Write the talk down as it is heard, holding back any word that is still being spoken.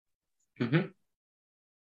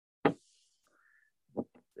Mm-hmm.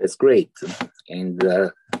 That's great. And okay,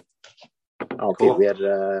 Cool. we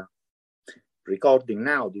are recording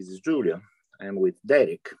now. This is Julia. I'm with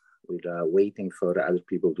Derek. We're waiting for other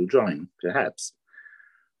people to join, perhaps.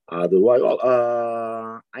 Otherwise,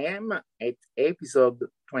 I am at episode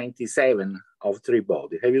 27 of Three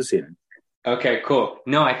Body. Have you seen it? Okay, cool.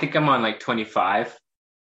 No, I think I'm on like 25.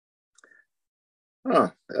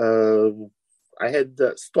 Oh, I had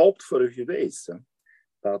stopped for a few days,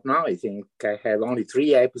 but now I think I have only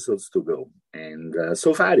 3 episodes to go, and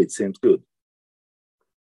so far it seems good.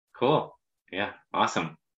 Cool. Yeah,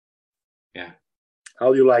 awesome. Yeah.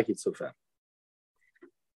 How do you like it so far?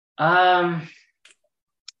 Um,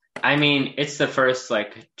 I mean, it's the first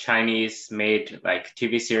like Chinese made like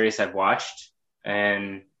TV series I've watched,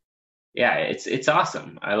 and yeah, it's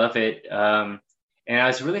awesome. I love it. And I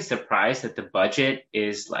was really surprised that the budget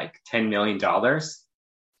is like $10 million.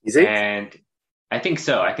 Is it? And I think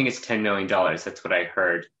so. I think it's $10 million. That's what I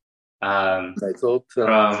heard. I thought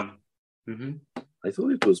From Mhm. I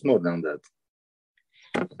thought it was more than that.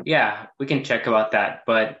 Yeah, we can check about that.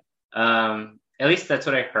 But at least that's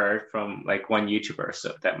what I heard from like one YouTuber,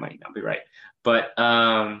 so that might not be right. But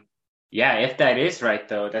yeah, if that is right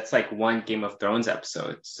though, that's like one Game of Thrones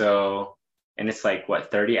episode. So and it's like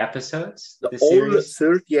what, 30 episodes, The this all series?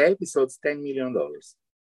 30 episodes, $10 million.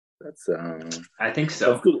 That's I think that's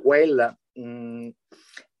so. good. Well,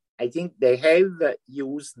 I think they have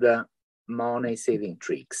used money saving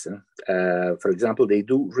tricks. For example, they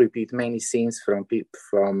do repeat many scenes from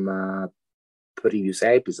previous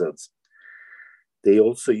episodes. They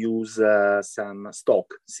also use some stock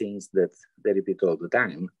scenes that they repeat all the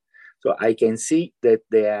time. So I can see that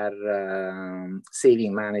they are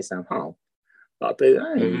saving money somehow. But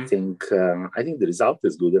Hmm. I think the result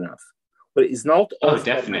is good enough. But it's not Oh, Oscar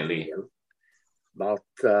definitely. material, but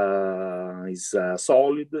it's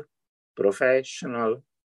solid, professional,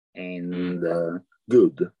 Mm. and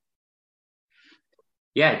good.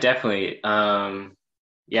 Yeah, definitely.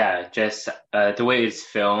 Yeah, just the way it's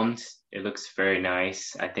filmed, it looks very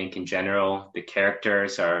nice. I think in general, the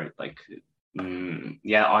characters are like,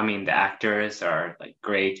 yeah, I mean, the actors are like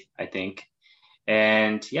great, I think.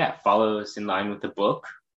 And yeah, follows in line with the book.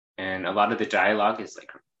 And a lot of the dialogue is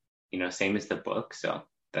like, same as the book. So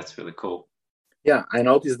that's really cool. Yeah, I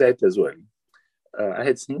noticed that as well. I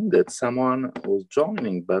had seen that someone was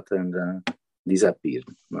joining, but and disappeared.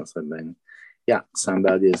 Must have been, yeah,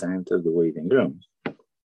 somebody has entered the waiting room.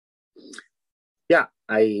 Yeah,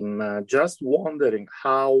 I'm just wondering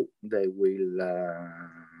how they will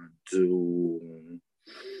do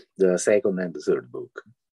the second and the third book.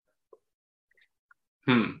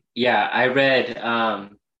 Yeah, I read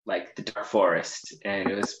like The Dark Forest, and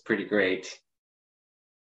it was pretty great.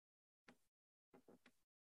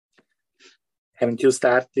 Haven't you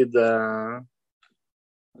started that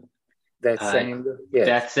Uh, sand yet?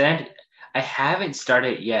 that said, I haven't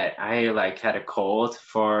started yet. I like had a cold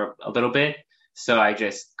for a little bit, so I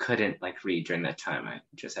just couldn't like read during that time. I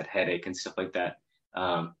just had headache and stuff like that.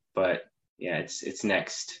 But yeah, it's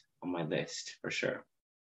next on my list for sure.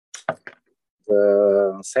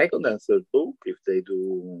 The second and third book, if they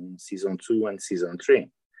do season 2 and season 3,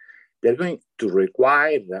 they're going to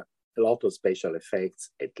require a lot of special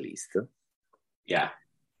effects at least. Yeah.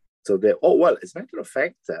 So as a matter of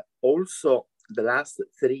fact, also the last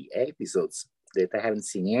 3 episodes that I haven't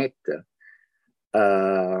seen yet,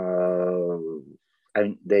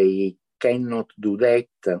 and they cannot do that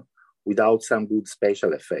without some good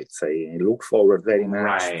special effects. I look forward very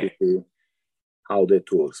much to Right. see how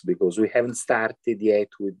that works because we haven't started yet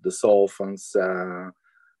with the sophons, Yeah.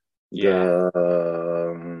 the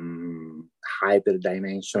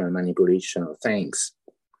hyperdimensional manipulation of things.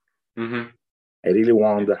 Mm-hmm. I really Yeah.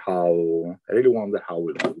 wonder how.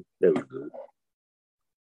 They will do.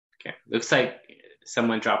 Okay. Looks like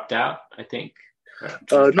someone dropped out, I think.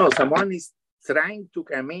 No, someone is trying to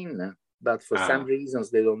come in, but for some Uh,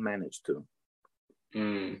 reasons they don't manage to.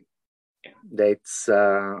 mm, yeah. That's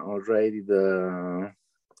already the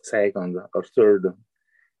second or third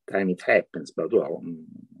time it happens, but well,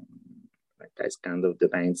 that kind of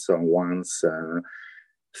depends on one's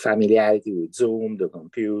familiarity with Zoom, the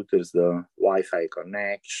computers, the Wi-Fi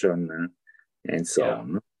connection, and so Yeah.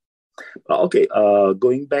 on. Okay,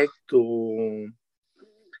 going back to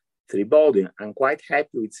Three Body, I'm quite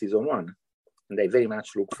happy with season 1, and I very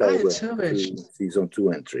much look forward to season 2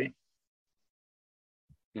 and 3.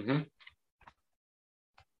 Mm-hmm.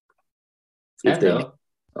 If they make, Hello.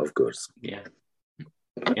 of course. Yeah.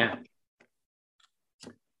 Yeah.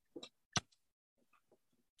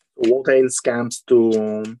 What else comes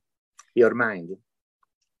to your mind?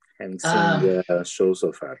 Haven't seen the show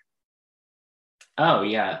so far. Oh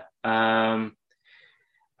yeah. I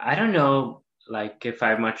don't know, like if I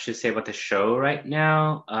have much to say about the show right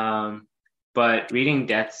now. But reading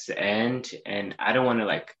Death's End, and I don't want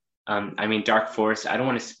to I mean Dark Forest. I don't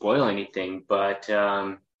want to spoil anything, but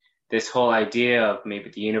this whole idea of maybe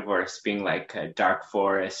the universe being like a dark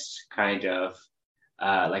forest kind of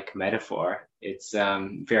like metaphor. It's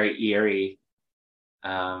very eerie.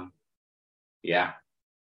 Yeah.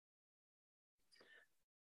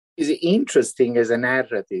 Is interesting as a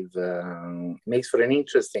narrative. Makes for an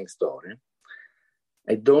interesting story.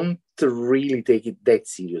 I don't really take it that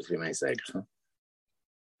seriously myself.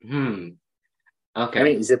 Okay. I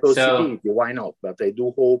mean, it's a possibility. Why not? But I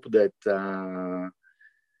do hope that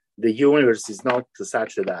the universe is not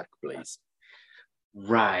such a dark place.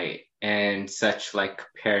 Right. And such like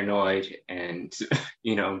paranoid and,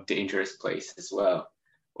 dangerous place as well.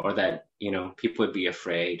 Or that, people would be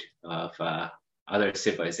afraid of other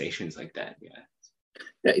civilizations like that. Yeah.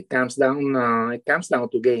 It comes down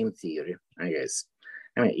to game theory, I guess.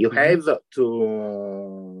 I mean, you have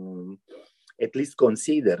to at least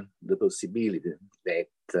consider the possibility that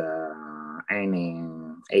any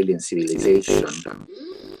alien civilization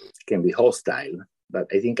can be hostile. But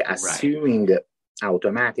I think assuming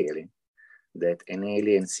automatically that an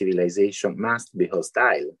alien civilization must be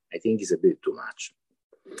hostile, I think is a bit too much.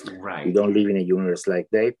 Right. We don't live in a universe like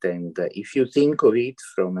that. And if you think of it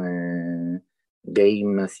from a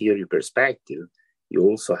game theory perspective, you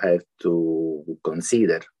also have to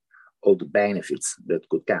consider all the benefits that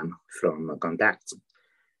could come from contact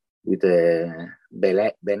with a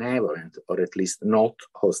benevolent or at least not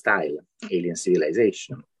hostile alien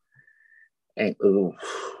civilization. And,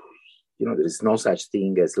 there is no such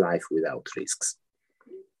thing as life without risks.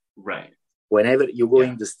 Right. Whenever you go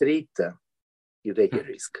in the street, you take a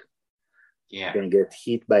risk. Yeah. You can get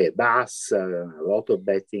hit by a bus, a lot of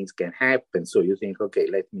bad things can happen. So you think, okay,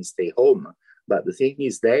 let me stay home. But the thing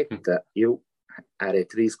is that you are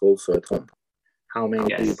at risk also at home. How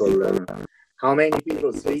many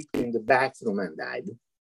people sleep in the bathroom and died?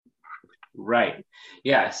 Right.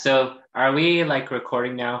 Yeah. So are we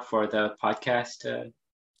recording now for the podcast?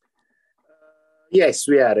 Yes,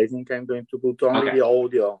 we are. I think I'm going to put only the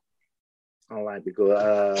audio online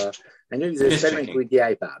because I know this experiment with the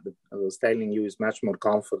iPad. I was telling you, it's much more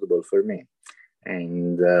comfortable for me.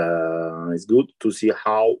 And it's good to see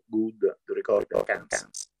how good the recording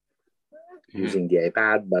comes using the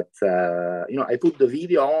iPad. But, I put the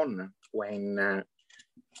video on when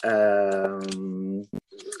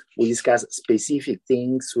we discuss specific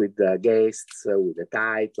things with the guests, with the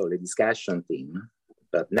title, the discussion theme.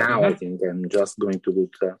 But now I think I'm just going to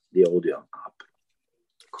put the audio up.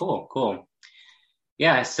 Cool.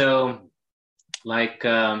 Yeah, so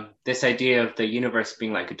this idea of the universe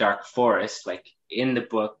being like a dark forest, like in the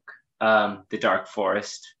book, The Dark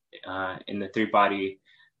Forest, in the three-body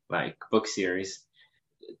book series,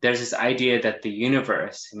 there's this idea that the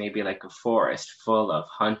universe may be like a forest full of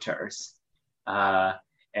hunters,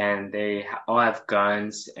 and they all have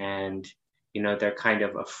guns, and they're kind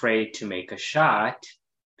of afraid to make a shot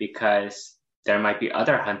because there might be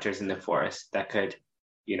other hunters in the forest that could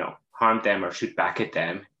harm them or shoot back at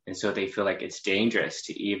them, and so they feel like it's dangerous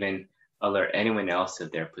to even alert anyone else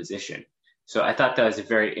of their position. So I thought that was a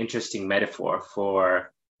very interesting metaphor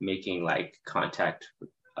for making contact with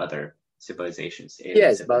other civilizations.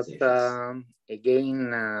 Yes, but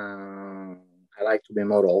again, I like to be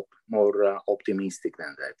more optimistic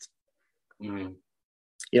than that.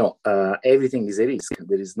 Everything is a risk.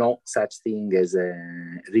 There is no such thing as a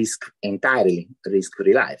entirely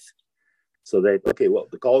risk-free life. So that,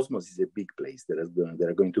 the cosmos is a big place. There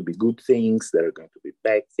are going to be good things. There are going to be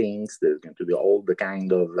bad things. There's going to be all the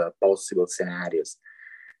kind of possible scenarios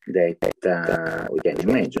that we can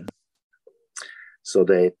imagine. So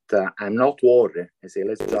that I'm not worried. I say,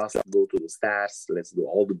 let's just go to the stars. Let's do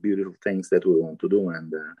all the beautiful things that we want to do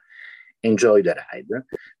and enjoy the ride.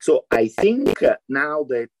 So I think now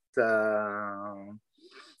that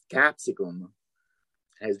Capsicum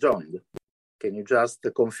has joined, can you just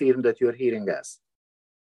confirm that you're hearing us?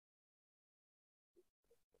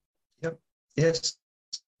 Yep. Yes.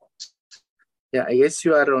 Yeah, I guess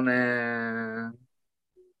you are on a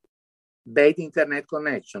bad internet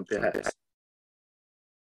connection, perhaps.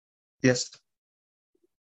 Yes.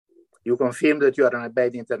 You confirm that you are on a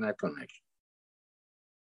bad internet connection?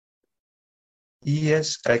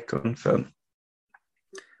 Yes, I confirm.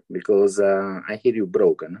 Because I hear you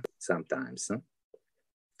broken sometimes.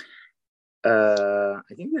 I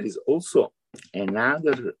think there is also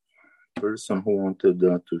another person who wanted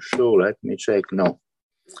to show. Let me check. No,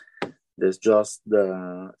 There's just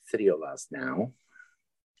the three of us now.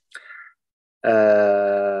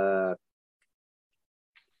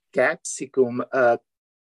 Capsicum,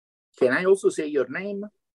 can I also say your name?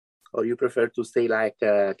 Or you prefer to stay like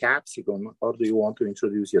Capsicum, or do you want to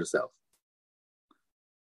introduce yourself?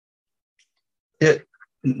 Yeah,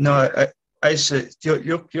 no, I said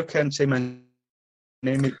you can say my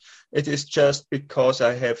name. It is just because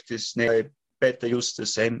I have this name. I better use the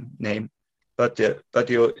same name, but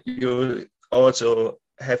you also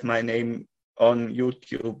have my name on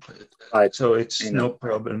YouTube, Right. so it's no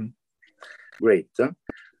problem. Great.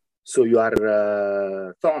 So you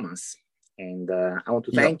are Thomas, and I want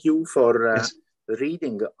to thank you for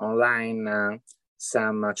reading online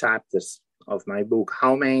some chapters of my book.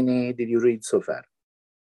 How many did you read so far?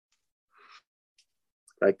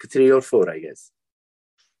 Like 3 or 4, I guess.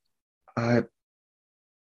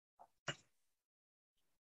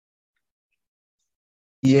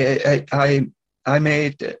 I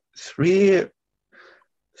made three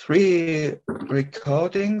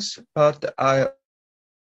recordings, but I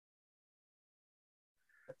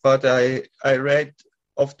read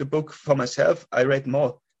of the book for myself. I read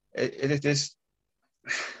more. It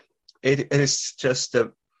is just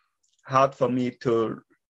hard for me to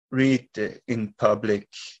read in public,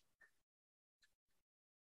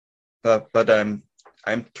 but I'm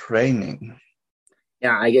training.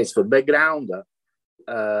 Yeah, I guess for background,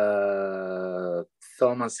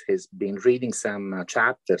 Thomas has been reading some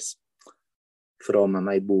chapters from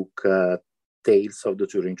my book, Tales of the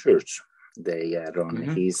Turing Church. They are on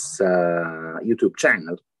his YouTube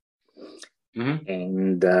channel.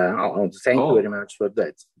 And I want to thank you very much for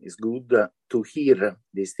that. It's good to hear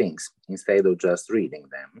these things instead of just reading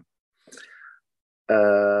them.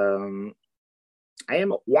 I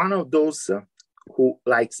am one of those who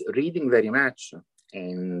likes reading very much,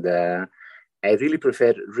 and I really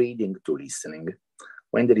prefer reading to listening.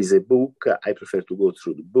 When there is a book, I prefer to go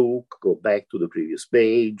through the book, go back to the previous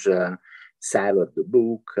page, savor the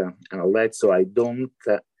book, and all that. So I don't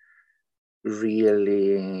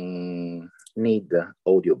really need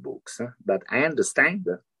audiobooks, but I understand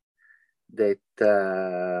that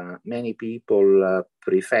many people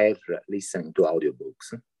prefer listening to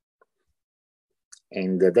audiobooks,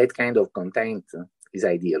 and that kind of content is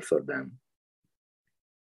ideal for them.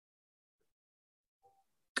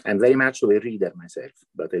 I'm very much of a reader myself,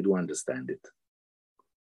 but I do understand it.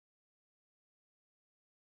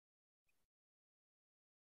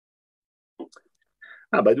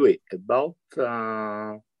 By the way, about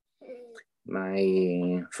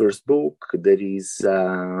my first book, there is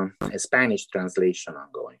a Spanish translation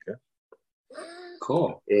ongoing.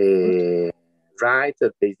 Cool. A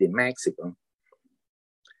writer based in Mexico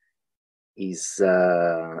is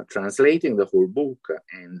translating the whole book,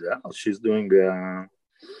 and she's doing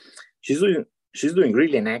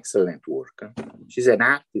really an excellent work. She's an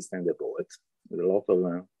artist and a poet with a lot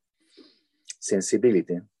of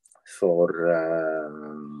sensibility for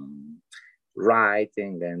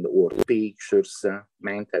writing and word pictures,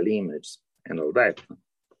 mental images, and all that.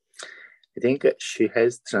 I think she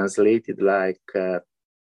has translated like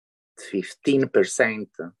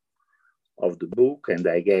 15% of the book, and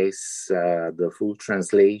I guess the full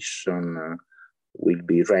translation will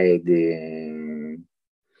be ready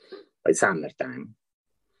by summertime.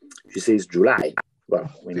 She says July. Well,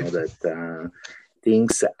 we know that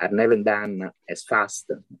things are never done as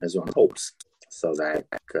fast as one hopes. So that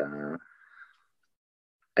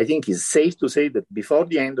I think it's safe to say that before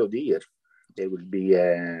the end of the year, there will be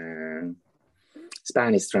a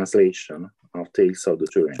Spanish translation of Tales of the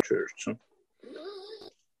Turing Church.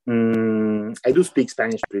 I do speak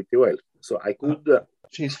Spanish pretty well, so I could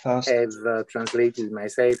have translated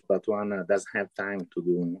myself, but one doesn't have time to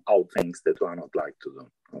do all things that one would like to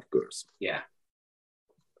do, of course. Yeah.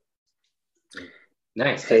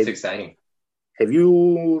 Nice. That's exciting. Have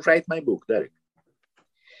you read my book, Derek?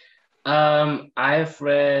 I've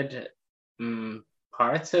read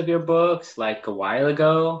parts of your books like a while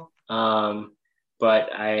ago,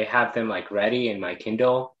 but I have them like ready in my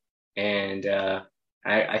Kindle, and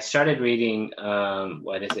I started reading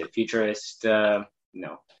what is it? Futurist?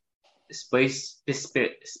 Space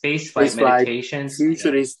flight meditations.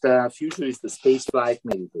 Futurist space flight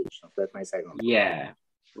meditation. That's my second book. Yeah.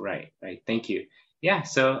 Right. Thank you. Yeah.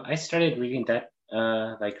 So I started reading that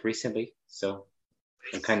like recently. So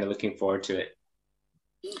I'm kind of looking forward to it.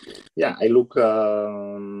 Yeah, I look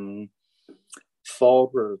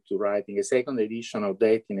forward to writing a second edition of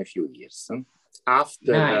that in a few years.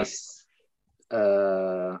 Nice.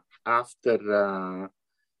 After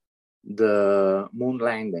the moon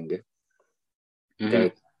landing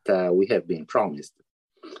that we have been promised.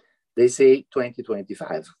 They say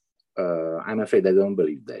 2025. I'm afraid I don't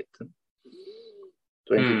believe that. I'm afraid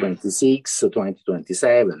I don't believe that. 2026,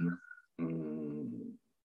 2027.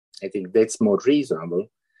 I think that's more reasonable.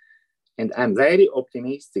 And I'm very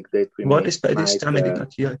optimistic that we What is by this time? I did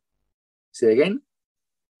not hear. Say again?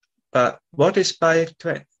 What is by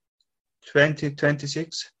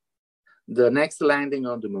 2026? The next landing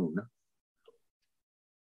on the moon.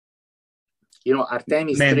 You know,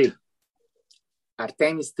 Artemis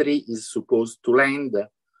 3 is supposed to land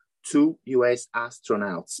 2 US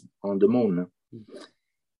astronauts on the moon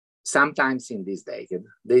sometimes in this decade.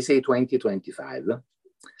 They say 2025,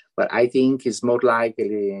 but I think it's more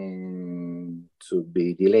likely to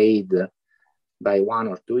be delayed by 1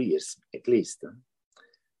 or 2 years at least.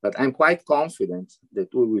 But I'm quite confident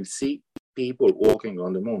that we will see people walking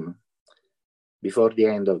on the moon before the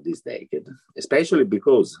end of this decade, especially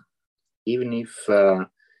because even if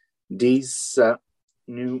these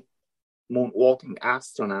new moonwalking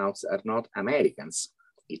astronauts are not Americans,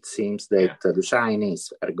 it seems that the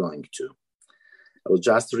Chinese are going to. I was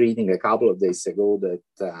just reading a couple of days ago that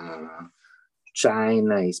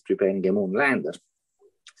China is preparing a moon lander,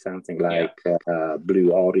 something like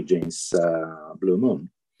Blue Origin's Blue Moon.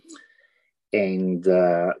 And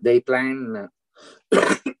they plan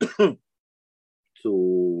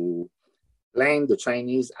to land the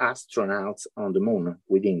Chinese astronauts on the moon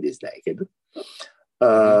within this decade.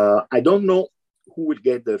 I don't know who will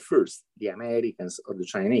get there first, the Americans or the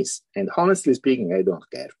Chinese. And honestly speaking, I don't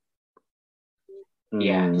care. I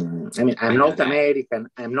mean, I'm not American,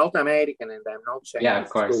 and I'm not Chinese. Yeah, of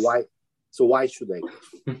course. So why should I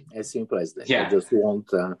care? As simple as that. Yeah. I just want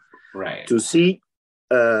to see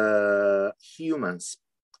humans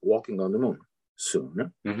walking on the moon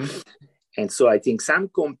soon. And so I think some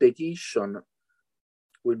competition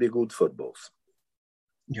will be good for both.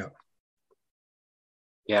 Yeah.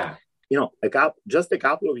 You know, just a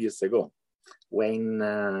couple of years ago, when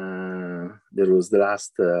there was the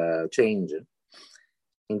last change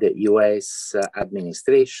in the US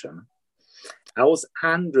administration, I was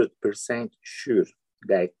 100% sure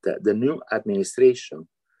that the new administration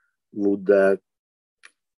would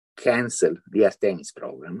cancel the Artemis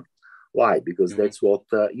program. Why? Because that's what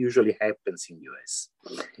usually happens in the US.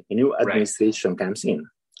 A new administration comes in,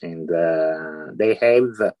 and they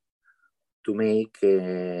have to make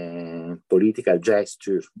a political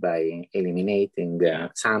gesture by eliminating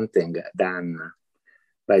something done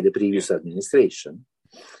by the previous administration.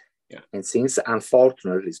 And since,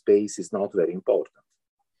 unfortunately, space is not very important,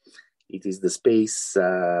 it is the space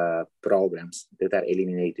programs that are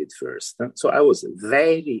eliminated first. So I was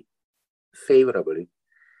very favorably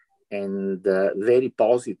and very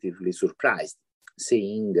positively surprised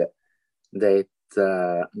seeing that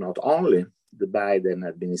not only the Biden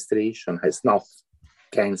administration has not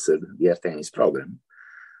canceled the Artemis program,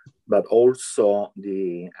 but also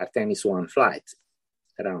the Artemis 1 flight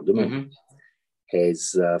around the moon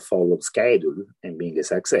has followed schedule and being a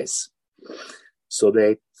success. So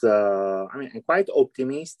that, I'm quite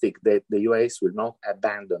optimistic that the US will not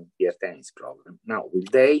abandon the Artemis program. Now, will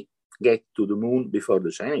they get to the moon before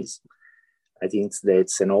the Chinese? I think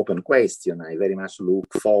that's an open question. I very much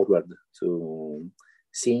look forward to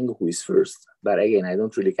seeing who is first. But again, I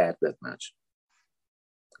don't really care that much.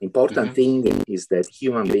 Important thing is that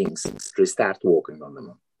human beings restart walking on the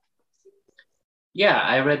moon. Yeah,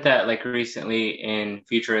 I read that like recently in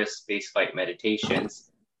Futurist Spaceflight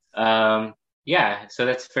Meditations. So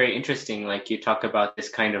that's very interesting. Like you talk about this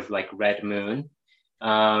kind of like red moon.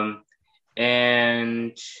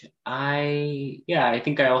 And I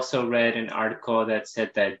think I also read an article that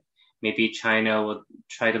said that maybe China will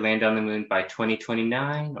try to land on the moon by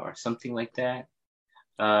 2029 or something like that.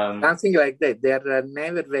 Something like that. They are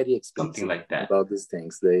never very explicit about these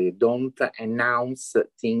things. They don't announce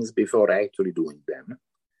things before actually doing them.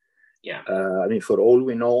 Yeah. I mean, for all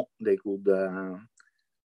we know, they could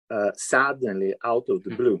suddenly, out of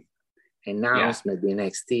the blue, announce maybe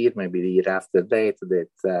next year, maybe the year after that,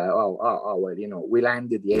 well, you know, we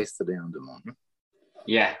landed yesterday on the moon.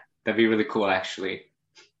 Yeah, that'd be really cool, actually.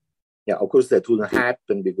 Yeah, of course that wouldn't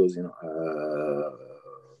happen because, you know,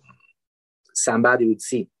 somebody would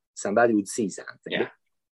see something. Yeah.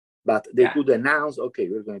 But they could announce, okay,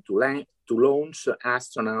 we're going to launch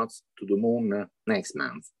astronauts to the moon next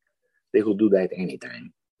month. They could do that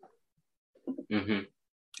anytime. I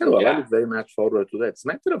look very much forward to that. As a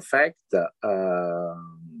matter of fact,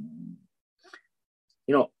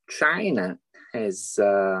 you know, China has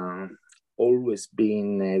always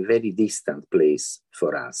been a very distant place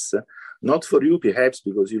for us. Not for you, perhaps,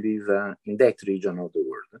 because you live in that region of the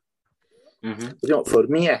world. For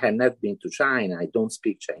me, I had not been to China. I don't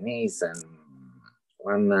speak Chinese, and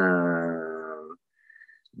one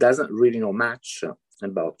doesn't really know much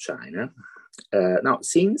about China. Now,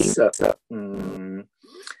 since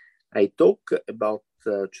I talk about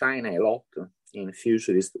China a lot in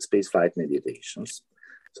futurist spaceflight meditations,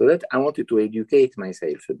 so that I wanted to educate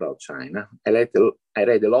myself about China. I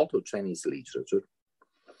read a lot of Chinese literature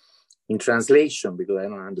in translation because I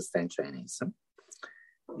don't understand Chinese.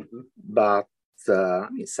 But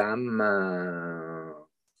some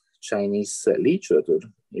Chinese literature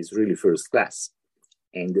is really first class.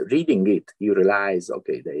 And reading it, you realize,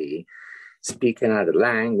 okay, they speak another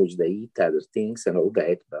language, they eat other things and all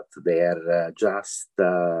that, but they're just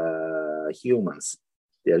humans.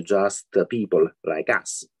 They're just people like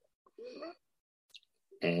us.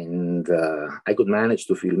 And I could manage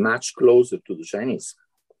to feel much closer to the Chinese,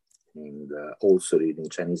 and also reading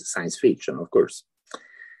Chinese science fiction, of course.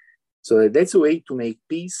 So that's a way to make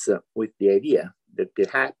peace with the idea that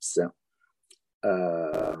perhaps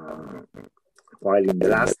while in the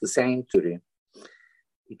last century,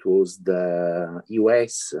 it was the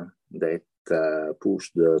US that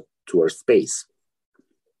pushed towards space.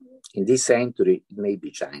 In this century, it may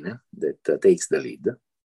be China that takes the lead.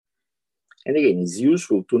 And again, it's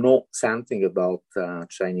useful to know something about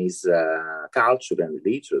Chinese culture and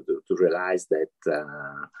literature to realize that,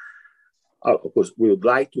 of course, we would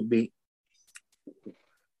like to be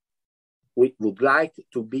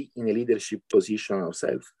in a leadership position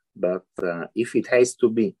ourselves. But if it has to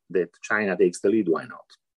be that China takes the lead, why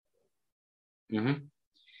not?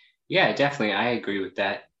 Yeah, definitely. I agree with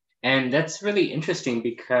that. And that's really interesting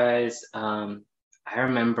because I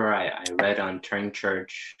remember I read on Turing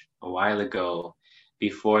Church a while ago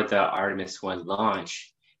before the Artemis 1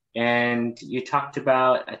 launch. And you talked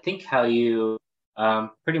about, I think, how you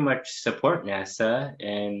pretty much support NASA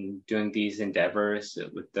in doing these endeavors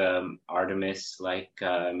with the Artemis-like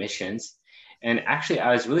missions. And actually,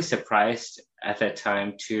 I was really surprised at that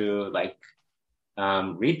time to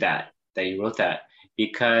read that you wrote that,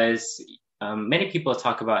 because many people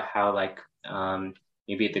talk about how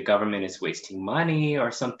maybe the government is wasting money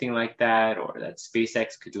or something like that, or that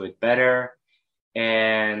SpaceX could do it better.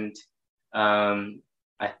 And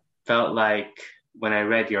I felt like when I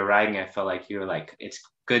read your writing, I felt like you were like, it's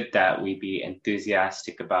good that we be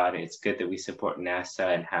enthusiastic about it. It's good that we support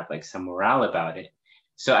NASA and have some morale about it.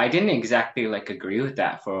 So I didn't exactly agree with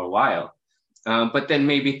that for a while. But then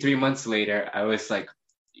maybe 3 months later, I was like,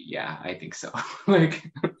 yeah, I think so.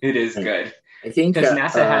 It is good. I think because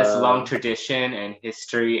NASA has long tradition and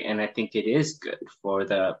history, and I think it is good for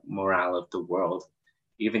the morale of the world,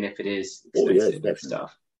 even if it is expensive and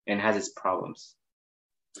stuff and has its problems.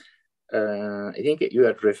 I think you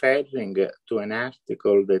are referring to an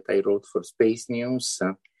article that I wrote for Space News,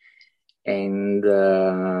 and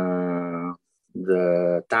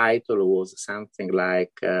the title was something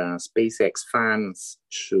like SpaceX fans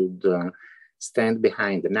should stand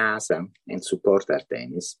behind NASA and support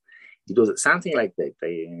Artemis. It was something like that.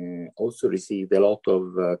 I also received a lot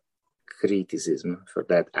of criticism for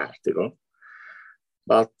that article.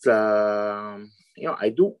 But, I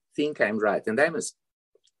do think I'm right. And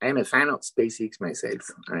I'm a fan of SpaceX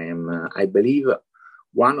myself. I believe,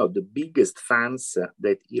 one of the biggest fans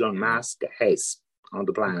that Elon Musk has on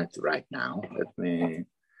the planet right now.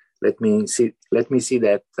 Let me see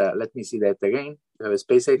that again. You have a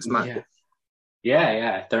SpaceX mug.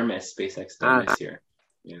 Yeah. Thermos, SpaceX Thermos here.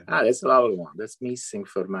 Yeah. That's a lovely one. That's missing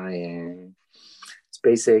for my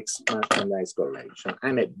SpaceX merchandise collection.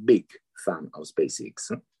 I'm a big fan of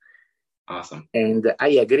SpaceX. Awesome. And I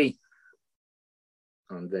agree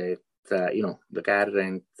on that. The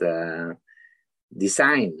current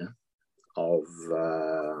design of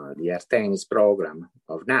the Artemis program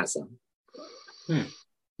of NASA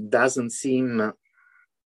doesn't seem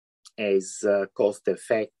as cost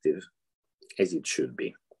effective as it should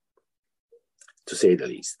be, to say the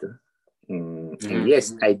least. And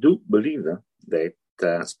yes, I do believe that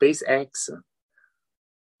SpaceX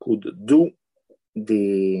could do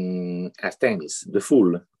the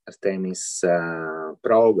full Artemis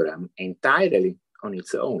program entirely on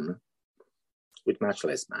its own with much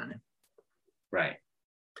less money. Right.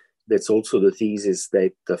 That's also the thesis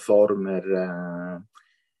that the former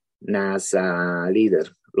NASA leader,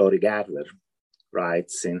 Lori Garver,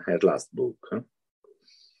 writes in her last book.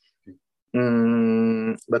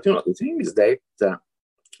 But the thing is that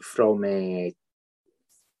from an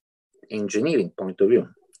engineering point of view,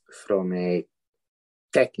 from a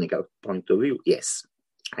technical point of view, yes,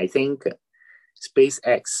 I think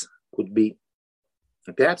SpaceX could be,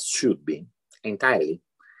 perhaps should be, entirely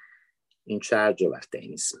in charge of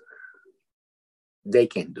Artemis. they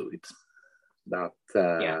can do it. But,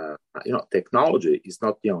 technology is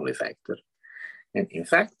not the only factor. And in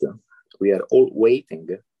fact, we are all waiting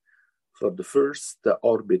for the first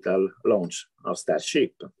orbital launch of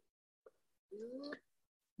Starship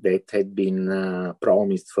that had been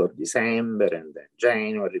promised for December, and then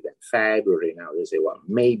January, then February. Now they say, well,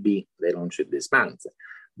 maybe they launch it this month.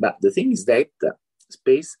 But the thing is that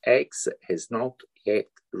SpaceX has not yet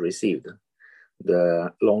received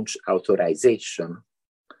the launch authorization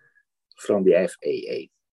from the FAA.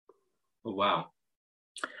 Oh, wow.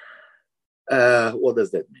 What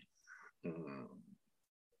does that mean?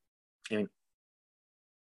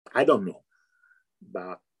 I don't know,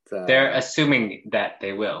 but they're assuming that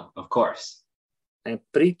they will, of course. I'm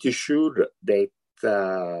pretty sure that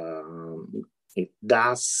it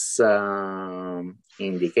does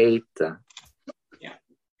indicate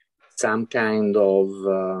some kind of,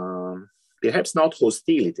 perhaps not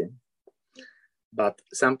hostility, but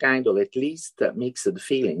some kind of at least mixed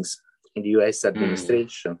feelings in the US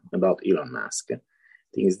administration about Elon Musk.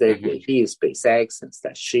 Things that he is SpaceX and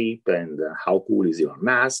Starship and how cool is Elon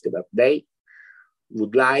Musk, but they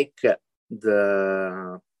would like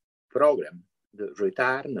the program, the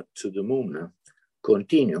return to the moon,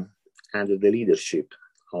 continue under the leadership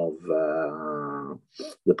of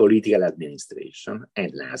the political administration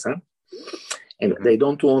and NASA. And they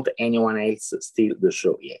don't want anyone else steal the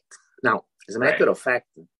show yet. Now, as a matter of fact,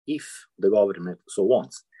 if the government so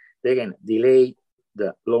wants, they can delay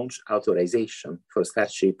the launch authorization for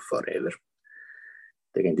Starship forever.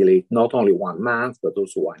 They can delay it not only 1 month, but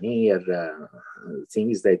also 1 year. The thing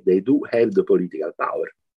is that they do have the political power.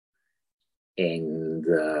 And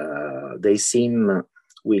they seem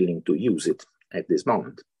willing to use it at this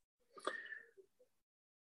moment.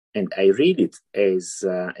 And I read it as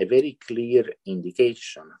a very clear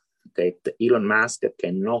indication that Elon Musk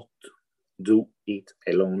cannot do it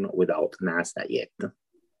alone without NASA yet.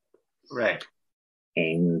 Right.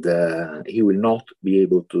 And he will not be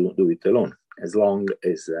able to do it alone as long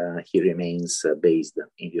as he remains based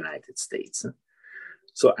in the United States.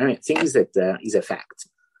 So I think that is a fact.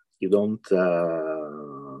 You don't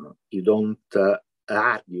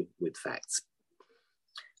argue with facts.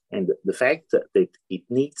 And the fact that it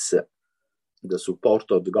needs the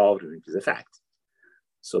support of the government is a fact.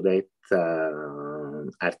 So that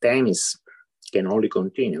Artemis can only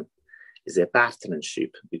continue is a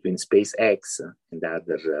partnership between SpaceX and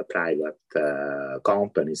other private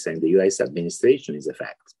companies and the US administration is a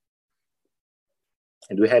fact.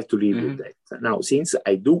 And we have to live with that. Now, since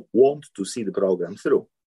I do want to see the program through,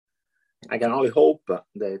 I can only hope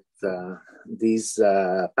that this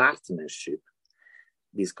partnership,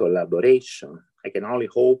 this collaboration, I can only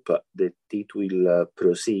hope that it will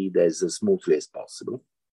proceed as smoothly as possible.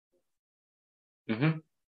 Mm-hmm.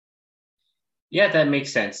 Yeah, that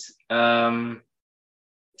makes sense.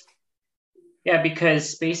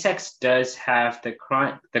 Because SpaceX does have the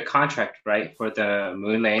contract, right, for the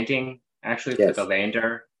moon landing, actually, for the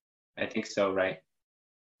lander. I think so, right?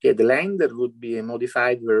 Yeah, the lander would be a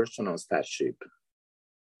modified version of Starship.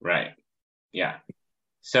 Right, yeah.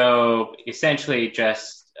 So essentially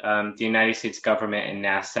just the United States government and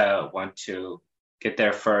NASA want to get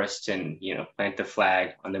there first and, plant the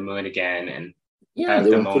flag on the moon again and have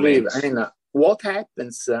they the want moment. To live. What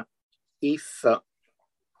happens if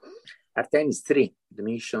Artemis 3, the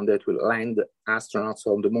mission that will land astronauts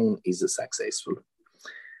on the moon, is successful?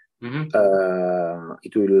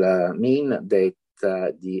 It will mean that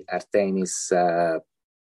the Artemis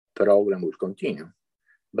program will continue.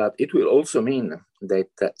 But it will also mean that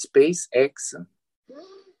SpaceX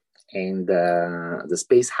and the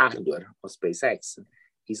space hardware of SpaceX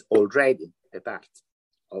is already a part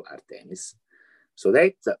of Artemis. So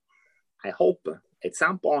that I hope at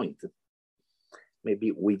some point,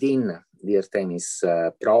 maybe within the Artemis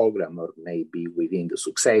program or maybe within the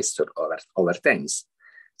successor of Artemis,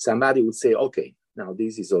 somebody would say, okay, now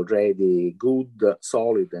this is already good,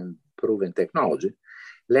 solid and proven technology.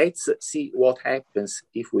 Let's see what happens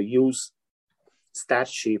if we use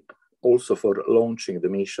Starship also for launching the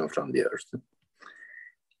mission from the Earth.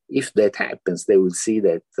 If that happens, they will see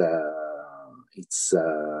that it's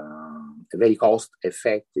a very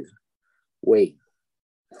cost-effective way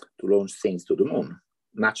to launch things to the moon,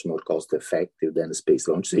 much more cost-effective than the Space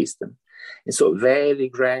Launch System. And so very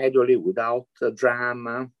gradually, without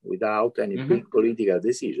drama, without any big political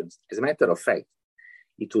decisions, as a matter of fact,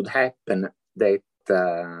 it would happen that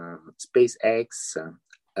SpaceX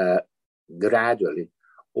gradually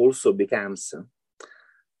also becomes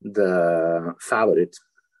the favorite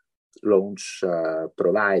launch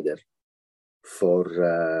provider for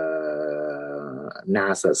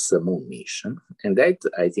NASA's moon mission. And that,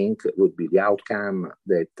 I think, would be the outcome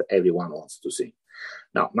that everyone wants to see.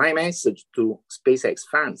 Now, my message to SpaceX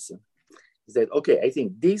fans is that, okay, I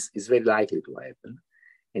think this is very likely to happen.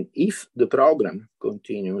 And if the program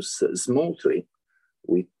continues smoothly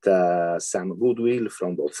with some goodwill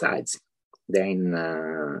from both sides, then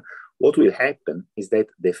what will happen is that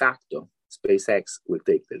de facto SpaceX will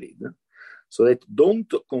take the lead. So that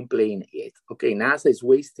don't complain yet. Okay, NASA is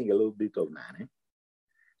wasting a little bit of money,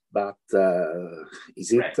 but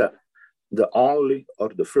is it the only or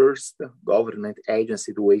the first government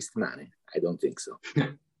agency to waste money? I don't think so.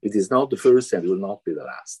 It is not the first and will not be the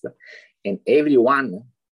last. And everyone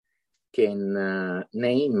can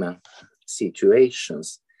name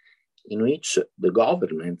situations in which the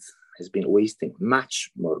government has been wasting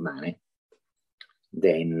much more money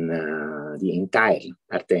than the entire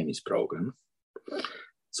Artemis program.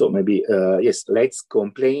 So maybe, yes, let's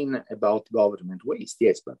complain about government waste,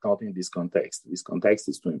 yes, but not in this context. This context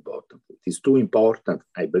is too important. It is too important,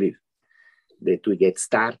 I believe, that we get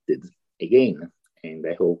started again, and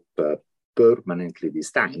I hope permanently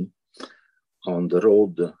this time, on the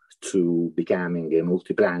road to becoming a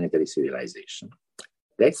multiplanetary civilization.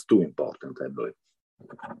 That's too important, I believe.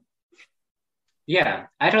 Yeah,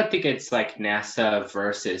 I don't think it's like NASA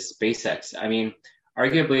versus SpaceX. I mean,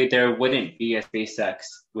 arguably there wouldn't be a SpaceX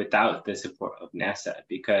without the support of NASA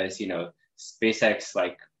because, you know, SpaceX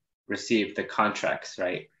like received the contracts,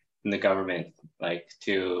 right, from the government, like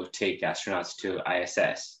to take astronauts to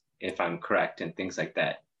ISS, if I'm correct, and things like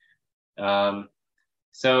that.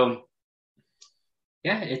 So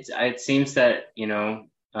yeah, it seems that, you know,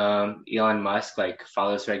 Elon Musk like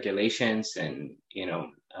follows regulations and, you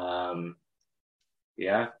know,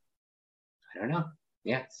 yeah, I don't know.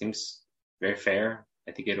 Yeah, it seems very fair.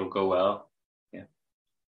 I think it'll go well. Yeah.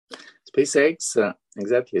 SpaceX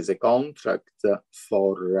exactly is a contract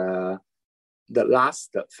for the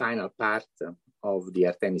last final part of the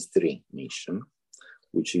Artemis 3 mission,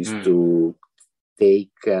 which is to take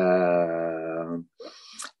the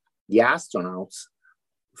astronauts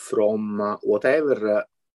from whatever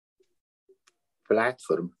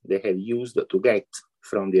platform they have used to get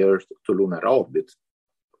from the Earth to lunar orbit,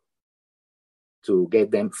 to get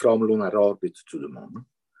them from lunar orbit to the moon,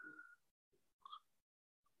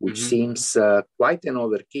 which seems quite an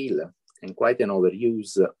overkill and quite an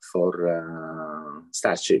overuse for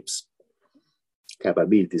Starship's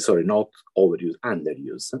capability. Sorry, not overuse,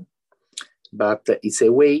 underuse. But it's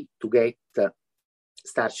a way to get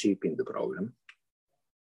Starship in the program.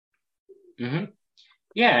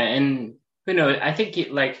 Yeah, and you know, I think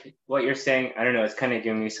like what you're saying, I don't know, it's kind of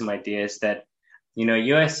giving me some ideas that, you know,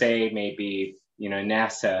 USA maybe, you know,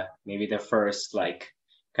 NASA maybe the first like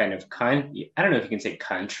kind of I don't know if you can say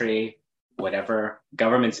country, whatever,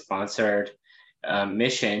 government sponsored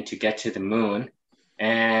mission to get to the moon,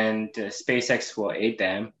 and SpaceX will aid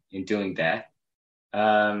them in doing that,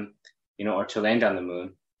 you know, or to land on the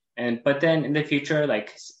moon. But then in the future,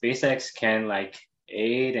 like SpaceX can like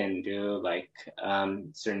aid and do like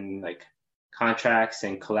certain like contracts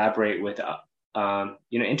and collaborate with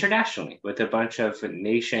you know, internationally with a bunch of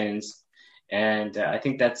nations, and I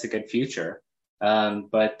think that's a good future.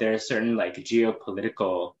 But there are certain like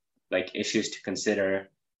geopolitical like issues to consider,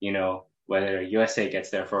 you know, whether USA gets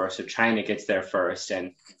there first or China gets there first,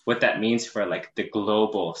 and what that means for like the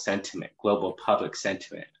global sentiment, global public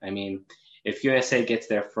sentiment. I mean, if USA gets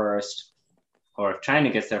there first, or if China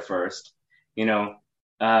gets there first, you know,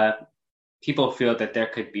 people feel that there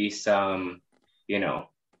could be some, you know,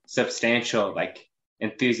 substantial, like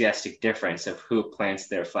enthusiastic difference of who plants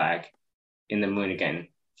their flag in the moon again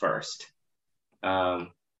first,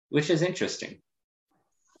 which is interesting.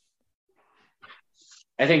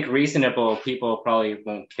 I think reasonable people probably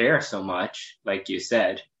won't care so much, like you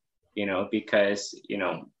said, you know, because, you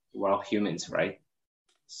know, we're all humans, right?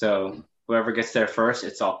 So whoever gets there first,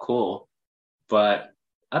 it's all cool. But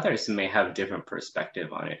others may have a different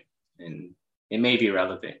perspective on it, and it may be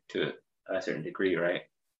relevant to a certain degree, right?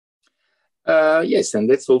 Yes, and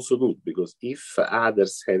that's also good, because if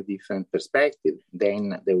others have different perspective,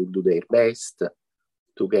 then they will do their best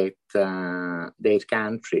to get their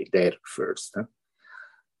country there first.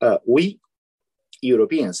 We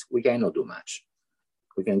Europeans, we cannot do much.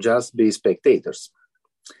 We can just be spectators.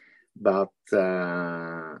 But,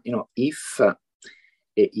 you know, if a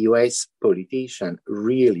US politician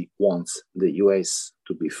really wants the US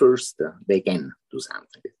to be first, they can do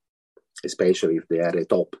something, especially if they are a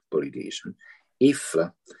top politician. If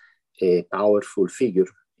a powerful figure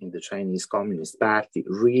in the Chinese Communist Party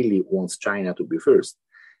really wants China to be first,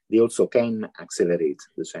 they also can accelerate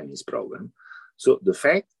the Chinese program. So the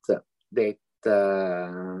fact that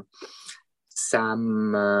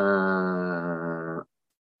some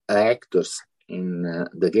actors in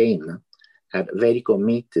the game are very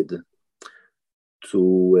committed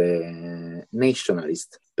to a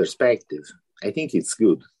nationalist perspective. I think it's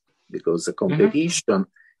good because the competition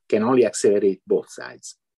can only accelerate both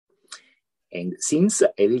sides. And since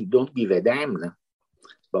I really don't give a damn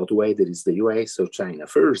about whether it's the US or China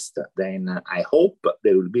first, then I hope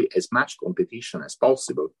there will be as much competition as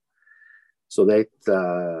possible so that,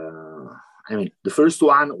 the first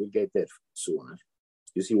one will get there sooner.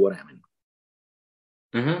 You see what I mean?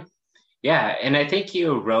 Mm-hmm. Yeah, and I think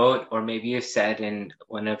you wrote, or maybe you said in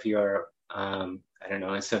one of your, I don't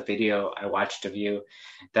know, in some video I watched of you,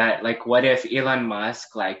 that like, what if Elon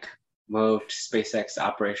Musk like moved SpaceX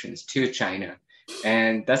operations to China?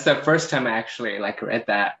 And that's the first time I actually like read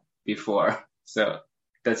that before. So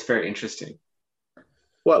that's very interesting.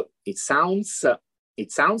 Well, it sounds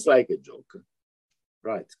like a joke,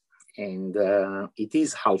 right? And it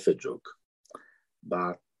is half a joke,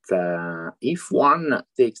 but if one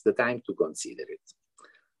takes the time to consider it,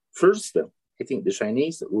 first, I think the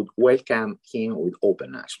Chinese would welcome him with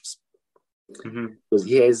open arms because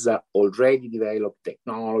he has already developed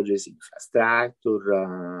technologies,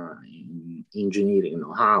 infrastructure, engineering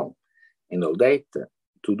know-how, and all that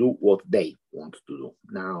to do what they want to do.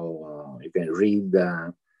 Now, you can read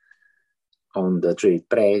on the trade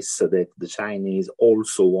press that the Chinese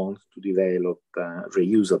also want to develop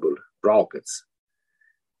reusable rockets.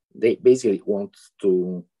 They basically want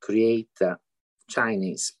to create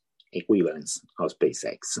Chinese equivalents of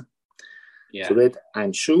SpaceX. Yeah. So that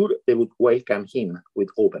I'm sure they would welcome him with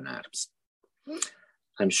open arms.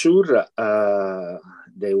 I'm sure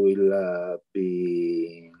they will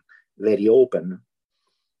be very open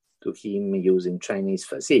to him using Chinese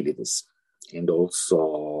facilities and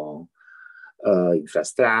also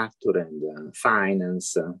infrastructure and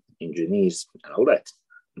finance, engineers, and all that.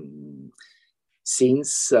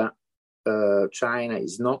 Since China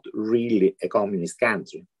is not really a communist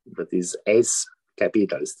country, but is as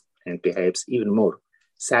capitalist and perhaps even more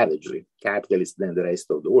savagely capitalist than the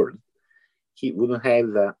rest of the world, he wouldn't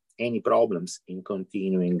have any problems in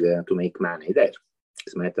continuing to make money there.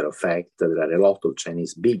 As a matter of fact, there are a lot of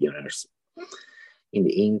Chinese billionaires in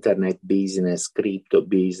the internet business, crypto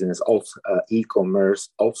business, also e-commerce,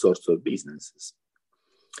 all sorts of businesses.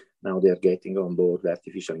 Now they're getting on board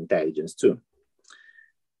artificial intelligence too.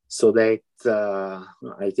 So that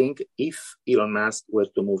I think if Elon Musk were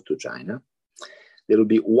to move to China, there would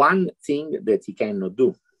be one thing that he cannot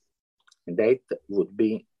do, and that would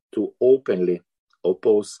be to openly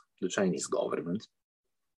oppose the Chinese government.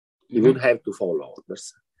 He would have to follow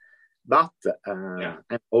orders. But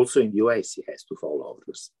and also in the US, he has to follow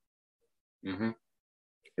orders.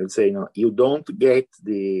 He'll say, no, you don't get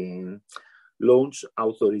the launch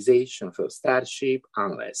authorization for Starship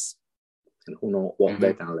unless, and who knows what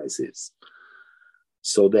that unless is.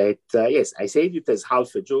 So that, yes, I said it as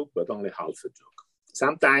half a joke, but only half a joke.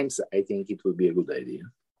 Sometimes I think it would be a good idea.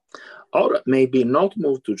 Or maybe not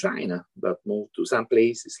move to China, but move to some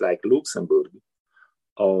places like Luxembourg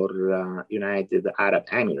or United Arab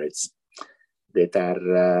Emirates that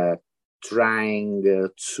are trying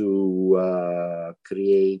to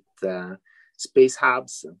create space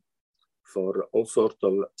hubs for all sorts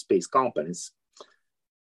of space companies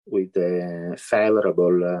with a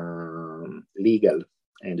favorable legal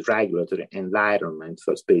and regulatory environment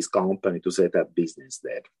for space company to set up business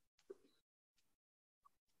there.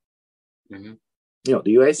 You know,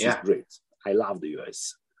 the US is great. I love the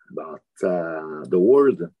US, but the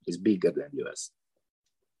world is bigger than the US.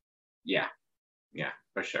 Yeah,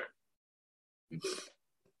 for sure.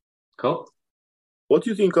 Cool. What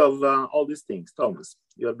do you think of all these things, Thomas?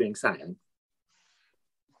 You're being silent.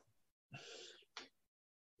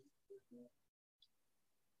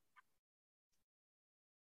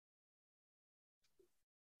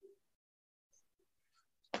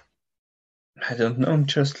 I don't know. I'm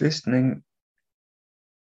just listening.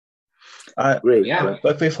 Great.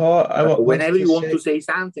 But before, whenever you want to say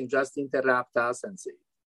something, just interrupt us and say.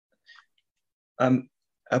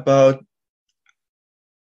 About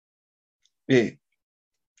you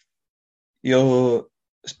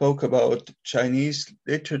spoke about Chinese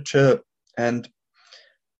literature, and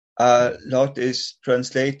a lot is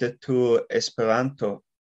translated to Esperanto,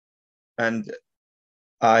 and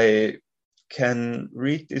I can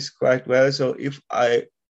read this quite well. So if I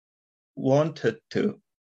wanted to,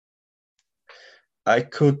 I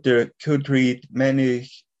could read many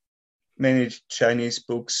Chinese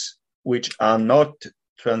books which are not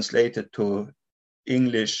translated to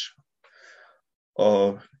English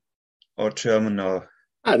or German or.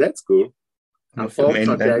 That's cool.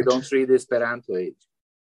 Unfortunately, I don't read Esperanto age.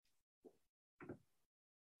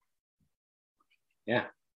 Yeah.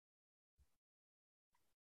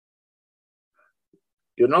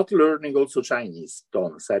 You're not learning also Chinese,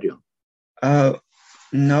 Thomas, are you?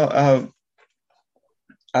 No,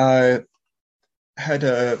 I had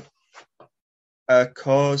a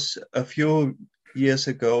course a few years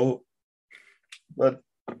ago, but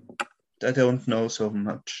I don't know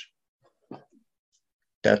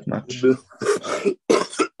that much.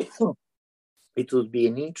 It would be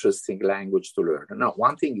an interesting language to learn. Now,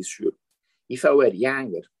 one thing is sure, if I were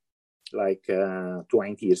younger, like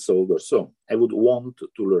 20 years old or so, I would want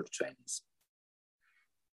to learn Chinese.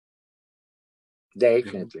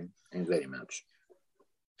 Definitely, and very much.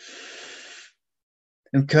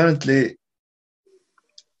 I'm currently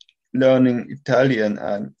learning Italian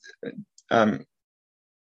and a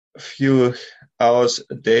few hours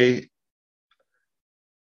a day,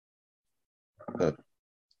 but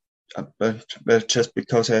just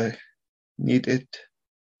because I need it.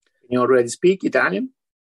 You already speak Italian?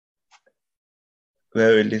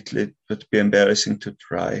 Very little. It would be embarrassing to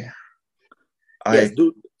try.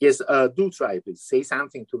 Do try, please. Say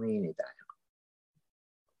something to me in Italian.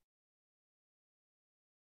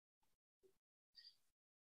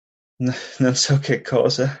 Non so che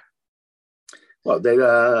cosa. Well,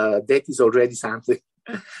 that is already something.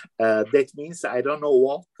 That means I don't know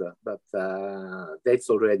what, but that's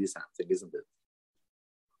already something, isn't it?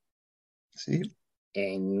 See?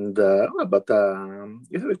 And but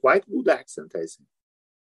you have a quite good accent, I think.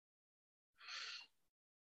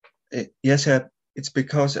 Yes, it's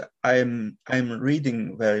because I'm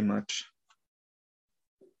reading very much.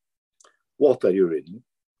 What are you reading?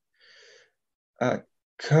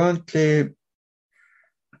 Currently,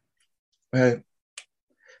 well,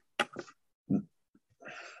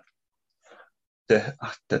 the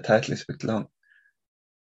title is a bit long.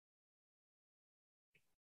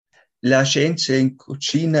 La scienza in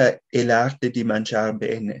cucina e l'arte di mangiar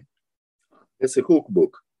bene. It's a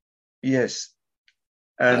cookbook. Yes,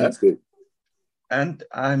 and that's good. And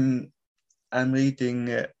I'm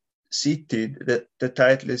reading City. The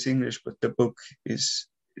title is English, but the book is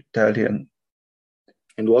Italian.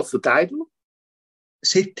 And what's the title?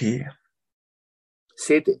 City.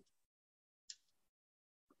 City.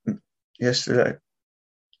 Yes,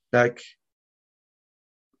 like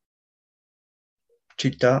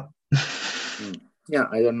città. Yeah,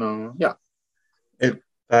 I don't know. Yeah.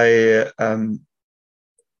 By I'm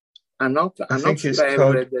not think sure it's I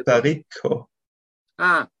called read that. Baricco.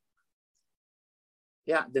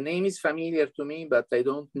 Yeah, the name is familiar to me, but I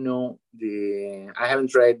don't know I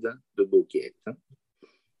haven't read the book yet.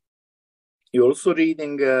 You're also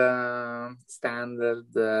reading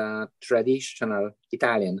standard traditional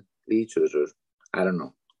Italian literature. I don't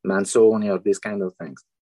know, Manzoni or these kind of things.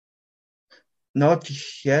 Not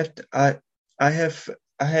yet. I have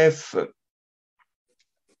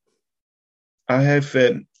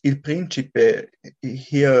Il Principe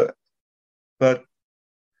here, but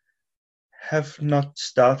have not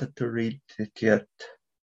started to read it yet.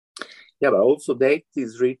 Yeah, but also that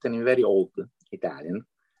is written in very old Italian.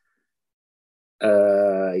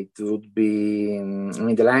 It would be,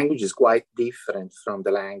 the language is quite different from the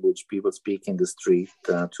language people speak in the street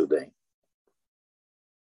today.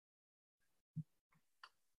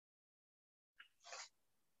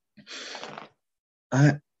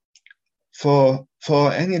 For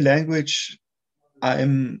any language,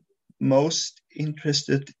 I'm most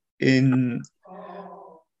interested in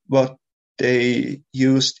what they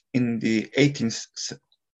used in the 18th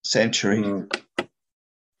century.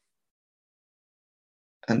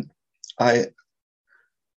 And I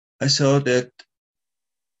saw that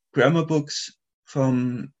grammar books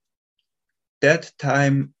from that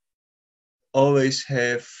time always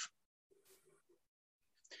have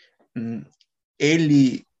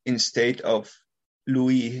Eli instead of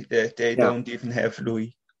Louis. They don't even have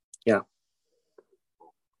Louis. Yeah.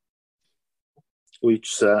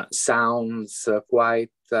 Which sounds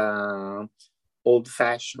quite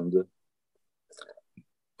old-fashioned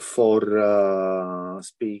for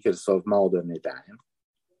speakers of modern Italian.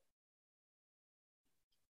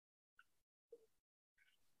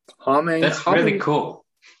 That's really cool.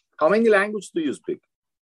 How many languages do you speak?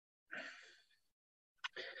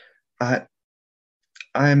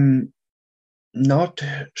 I'm not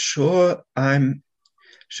sure. I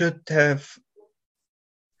should have.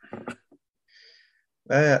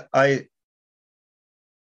 I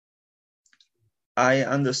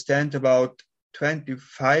understand about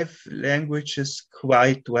 25 languages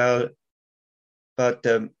quite well, but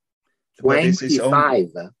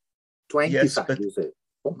 25. 25, yes, but you say.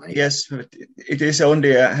 Oh my. Yes, but it is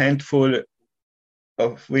only a handful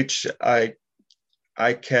of which I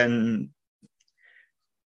can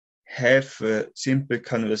have a simple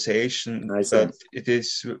conversation, but it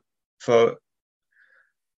is for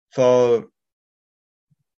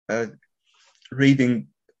reading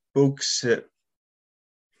books.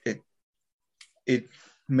 It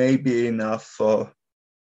may be enough for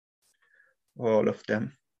all of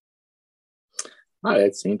them. Oh,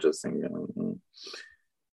 that's interesting.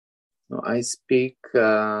 I speak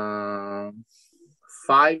 5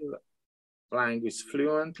 languages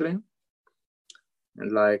fluently,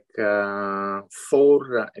 and like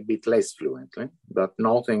 4 a bit less fluently, but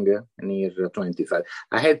nothing near 25.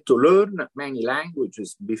 I had to learn many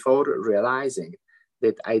languages before realizing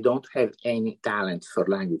that I don't have any talent for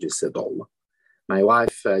languages at all. My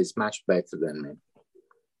wife is much better than me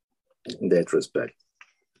in that respect.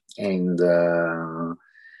 And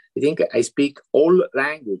I think I speak all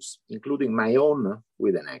languages, including my own,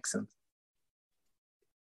 with an accent.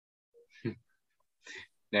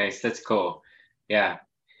 Nice, that's cool. Yeah.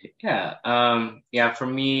 For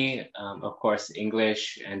me, of course,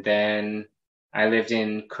 English, and then I lived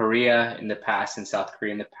in Korea in the past, in South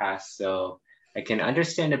Korea in the past, so I can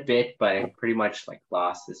understand a bit, but I pretty much like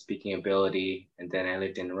lost the speaking ability. And then I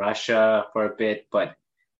lived in Russia for a bit, but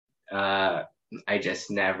I just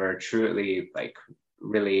never truly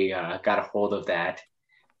really got a hold of that.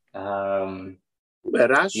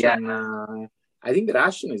 Russian, I think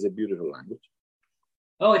Russian is a beautiful language.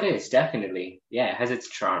 Oh, it is, definitely. Yeah, it has its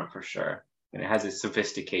charm for sure. And it has its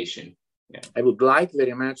sophistication. Yeah. I would like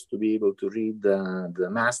very much to be able to read the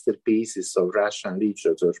masterpieces of Russian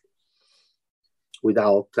literature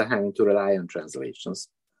without having to rely on translations.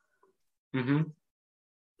 Mm-hmm.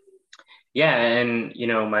 Yeah, and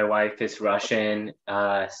my wife is Russian,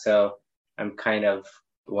 so I'm kind of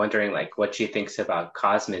wondering what she thinks about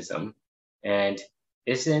cosmism. And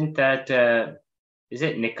isn't that is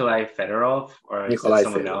it Nikolai Fedorov or is it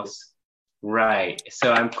someone else? Right.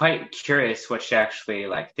 So I'm quite curious what she actually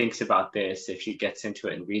thinks about this if she gets into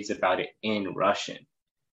it and reads about it in Russian.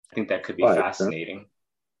 I think that could be fascinating.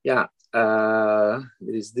 Yeah. There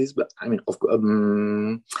is this, but I mean,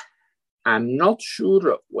 I'm not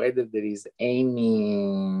sure whether there is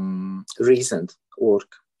any recent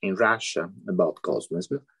work in Russia about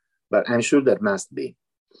cosmism, but I'm sure there must be.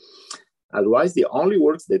 Otherwise, the only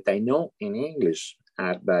works that I know in English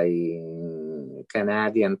are by a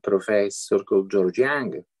Canadian professor called George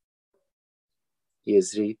Young. He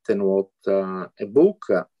has written a book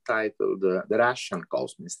titled The Russian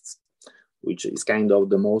Cosmists, which is kind of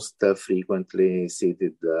the most frequently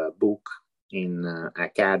cited book in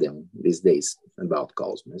academy these days about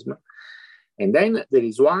cosmism. And then there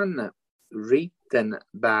is one written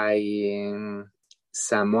by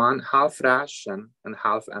someone half Russian and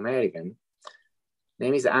half American.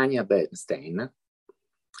 Name is Anya Bernstein,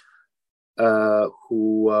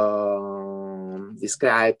 who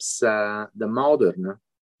describes the modern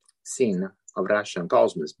scene of Russian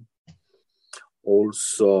cosmism,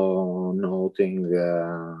 also noting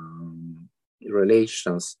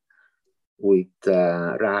relations with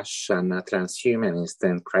Russian transhumanist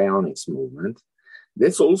and cryonics movement.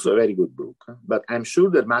 That's also a very good book, but I'm sure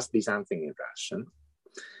there must be something in Russian,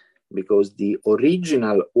 because the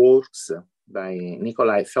original works by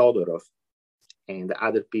Nikolai Fyodorov and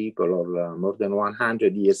other people of more than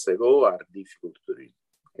 100 years ago are difficult to read,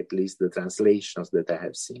 at least the translations that I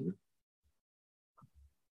have seen.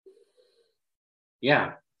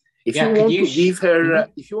 Yeah. If you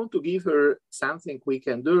want to give her something quick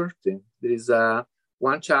and dirty, there is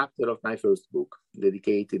one chapter of my first book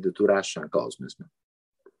dedicated to Russian cosmism.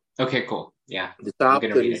 Okay, cool. Yeah. The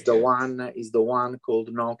chapter is the one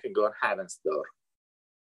called Knocking on Heaven's Door.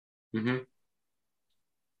 Mm-hmm.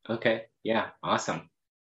 Okay. Yeah. Awesome.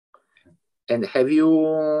 And have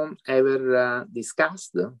you ever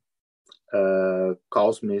discussed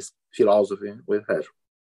cosmic philosophy with her?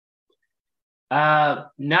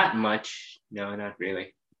 Not much. No, not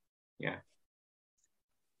really. Yeah.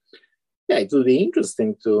 Yeah, it would be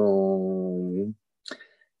interesting to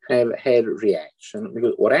have her reaction,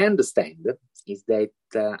 because what I understand is that,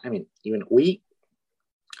 even we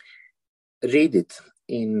read it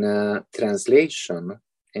in translation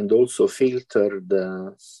and also filtered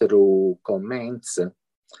through comments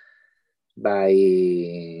by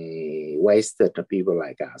Western people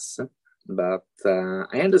like us. But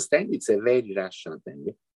I understand it's a very rational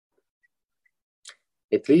thing.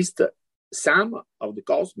 At least some of the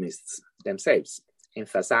cosmists themselves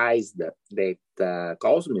emphasized that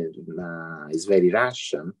cosmism is very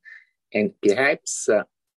rational, and perhaps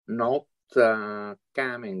not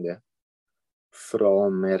coming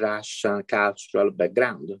from a Russian cultural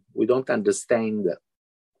background. We don't understand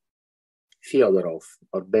Fyodorov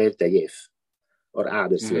or Berdayev or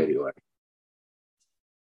others very well.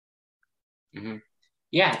 Mm-hmm.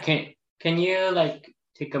 Yeah, can you like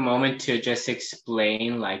take a moment to just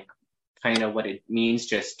explain like kind of what it means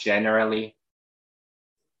just generally?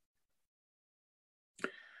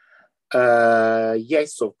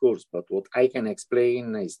 Yes, of course, but what I can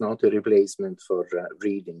explain is not a replacement for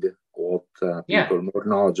reading what people more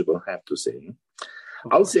knowledgeable have to say.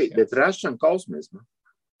 I'll say that Russian Cosmism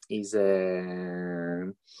is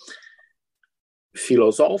a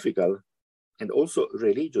philosophical and also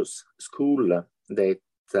religious school that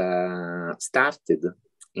started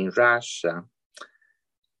in Russia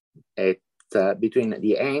at between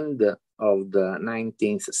the end of the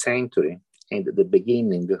 19th century and the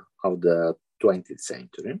beginning of the 20th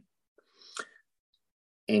century.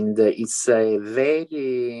 And it's a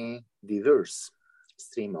very diverse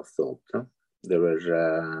stream of thought. There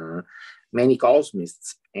were many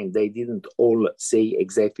cosmists, and they didn't all say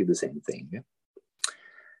exactly the same thing.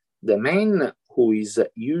 The man who is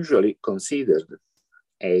usually considered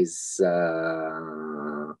as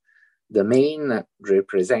the main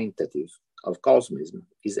representative of cosmism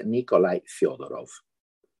is Nikolai Fyodorov.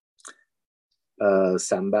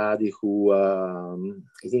 Somebody who,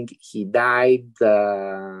 I think he died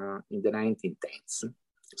in the 1910s,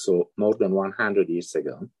 so more than 100 years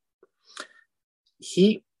ago.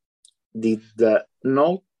 He did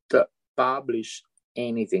not publish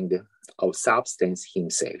anything of substance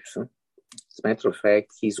himself. As a matter of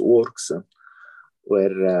fact, his works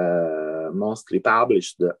were mostly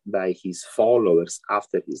published by his followers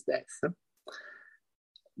after his death.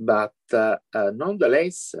 But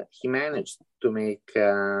nonetheless, he managed to make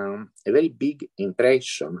a very big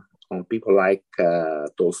impression on people like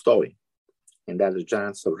Tolstoy and other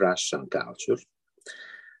giants of Russian culture.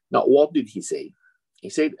 Now, what did he say? He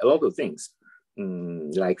said a lot of things,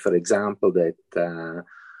 like, for example, that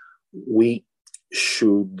we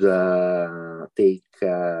should take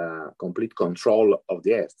complete control of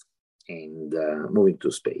the Earth and move into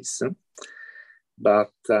space.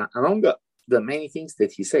 But among the many things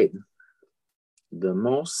that he said, the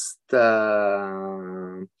most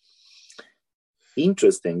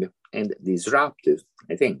interesting and disruptive,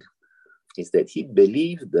 I think, is that he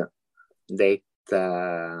believed that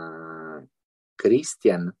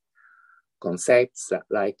Christian concepts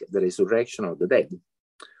like the resurrection of the dead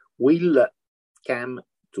will come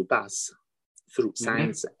to pass through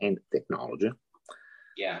science and technology.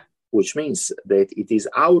 Yeah. Which means that it is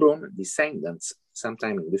our own descendants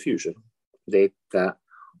sometime in the future that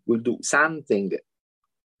will do something,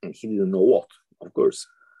 and he didn't know what, of course,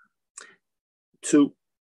 to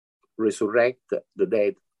resurrect the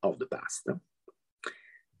dead of the past.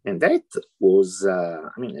 And that was,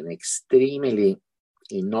 an extremely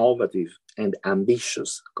innovative and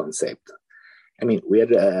ambitious concept. We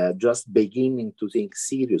are just beginning to think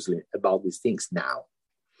seriously about these things now.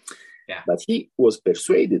 Yeah. But he was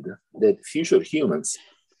persuaded that future humans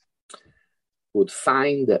would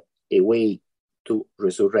find a way to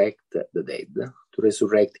resurrect the dead, to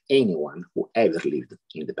resurrect anyone who ever lived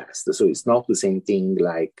in the past. So it's not the same thing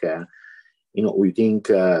like, we think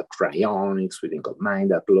cryonics, we think of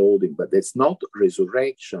mind uploading, but that's not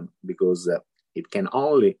resurrection because it can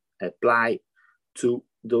only apply to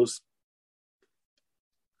those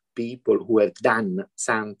people who have done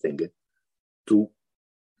something to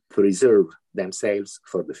preserve themselves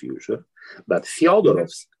for the future. But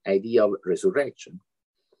Fyodorov's idea of resurrection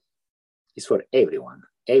is for everyone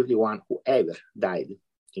who ever died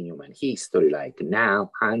in human history, like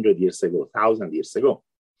now, 100 years ago, 1,000 years ago,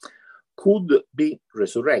 could be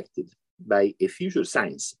resurrected by a future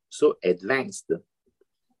science so advanced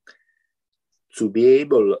to be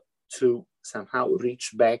able to somehow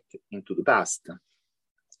reach back into the past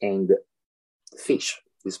and fish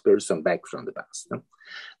this person back from the past.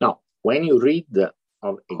 Now, when you read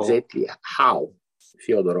of exactly how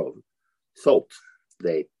Fyodorov thought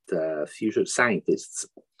that future scientists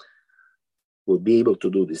would be able to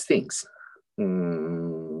do these things,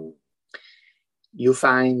 you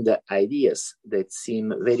find ideas that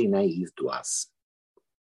seem very naive to us.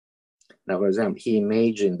 Now, for example, he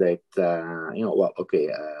imagined that,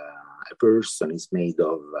 a person is made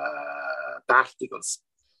of particles,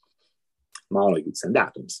 molecules, and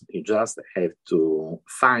atoms. You just have to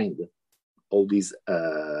find all these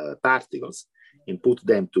particles and put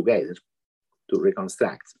them together to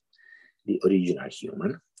reconstruct the original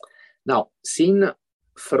human. Now, seen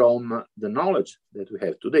from the knowledge that we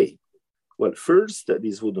have today, well, first,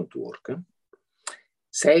 this wouldn't work.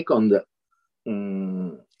 Second,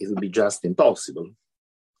 it would be just impossible.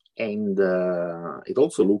 And it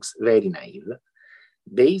also looks very naive,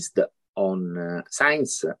 based on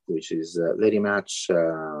science, which is very much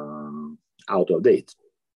out of date.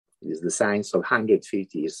 It is the science of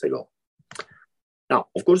 150 years ago. Now,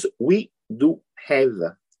 of course, we do have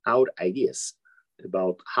our ideas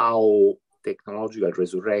about how technological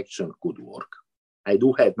resurrection could work. I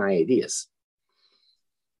do have my ideas.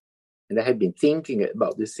 And I have been thinking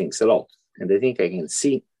about these things a lot. And I think I can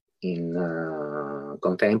see in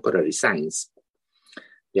contemporary science,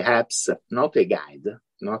 perhaps not a guide,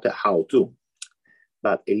 not a how-to,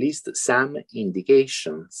 but at least some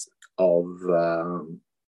indications of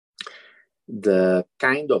the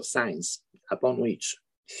kind of science upon which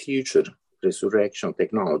future resurrection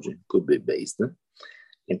technology could be based.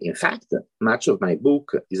 And in fact, much of my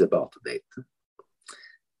book is about that.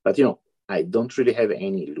 But, I don't really have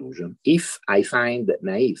any illusion. If I find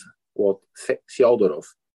naive what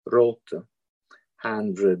Fyodorov wrote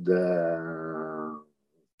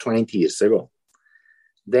 120 years ago,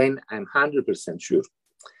 then I'm 100% sure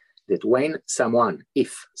that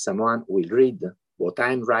if someone will read what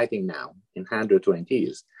I'm writing now in 120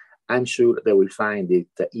 years, I'm sure they will find it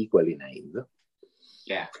equally naive.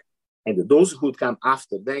 Yeah. And those who come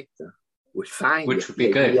after that will find which would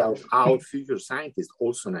be good. Our future scientists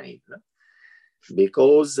also naive.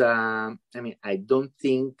 Because, I don't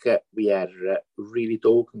think we are really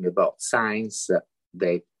talking about science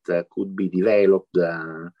that could be developed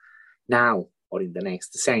now or in the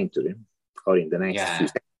next century or in the next few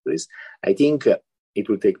centuries. I think it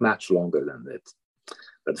will take much longer than that.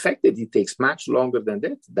 But the fact that it takes much longer than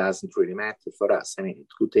that doesn't really matter for us. It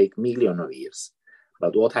could take millions of years.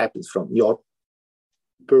 But what happens from your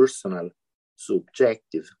personal,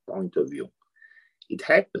 subjective point of view? It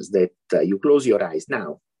happens that you close your eyes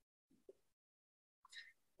now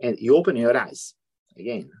and you open your eyes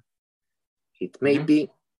again. It may be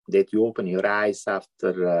that you open your eyes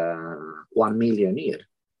after 1 million years,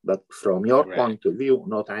 but from your point of view,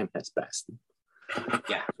 no time has passed.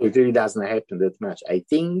 Yeah. So it really doesn't happen that much. I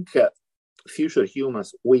think future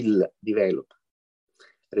humans will develop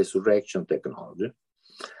resurrection technology.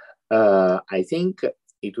 I think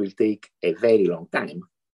it will take a very long time.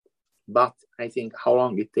 But I think how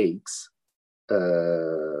long it takes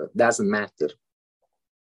doesn't matter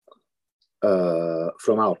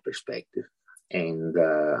from our perspective. And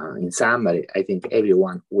in summary, I think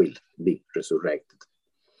everyone will be resurrected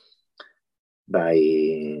by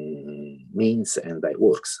means and by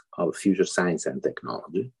works of future science and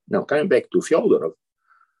technology. Now, coming back to Fyodorov,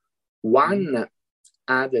 one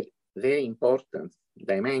other very important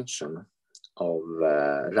dimension of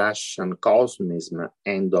Russian cosmism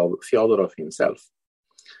and of Fyodorov himself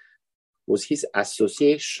was his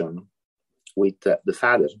association with the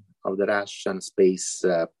father of the Russian space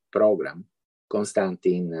program,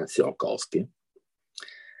 Konstantin Tsiolkovsky.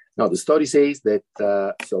 Now, the story says that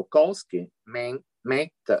Tsiolkovsky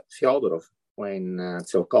met Fyodorov when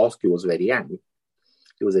Tsiolkovsky was very young.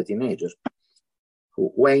 He was a teenager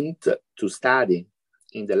who went to study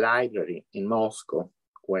in the library in Moscow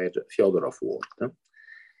where Fyodorov worked.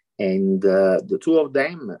 And the two of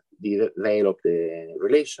them developed a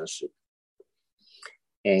relationship.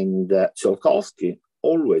 And Tsiolkovsky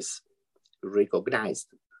always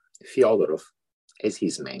recognized Fyodorov as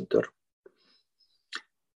his mentor.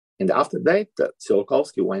 And after that,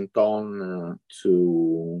 Tsiolkovsky went on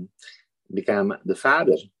to become the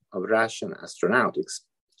father of Russian astronautics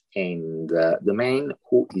and the man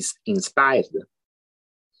who is inspired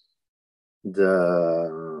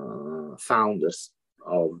the founders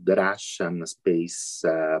of the Russian space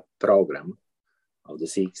program of the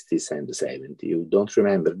 60s and the 70s. You don't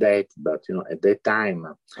remember that, but at that time,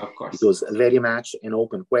 of course, it was very much an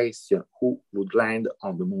open question who would land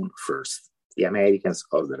on the moon first, the Americans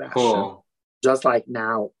or the Russians. Cool. Just like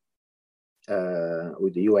now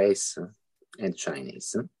with the US and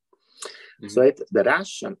Chinese. Mm-hmm. So the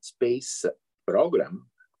Russian space program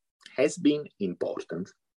has been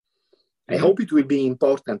important. I hope it will be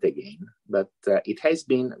important again, but it has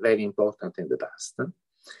been very important in the past.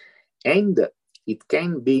 And it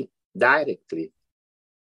can be directly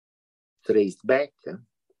traced back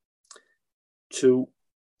to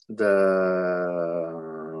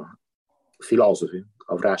the philosophy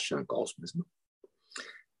of Russian cosmism.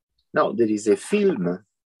 Now, there is a film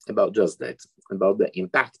about just that, about the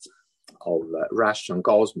impact of Russian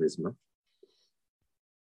cosmism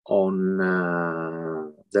on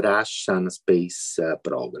the Russian space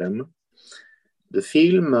program. The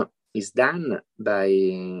film is done by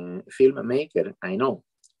a filmmaker I know.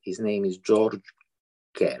 His name is George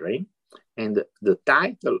Carey, And the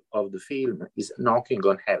title of the film is Knocking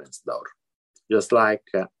on Heaven's Door, just like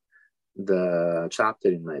the chapter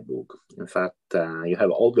in my book. In fact, you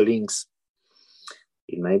have all the links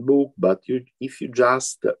in my book, but if you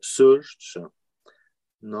just search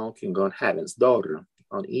Knocking on Heaven's Door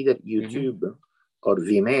on either YouTube or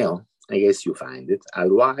Vimeo, I guess you find it.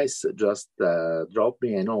 Otherwise, just drop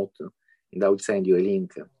me a note and I will send you a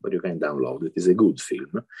link, but you can download it. It's a good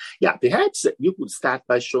film. Yeah, perhaps you could start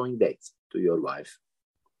by showing that to your wife.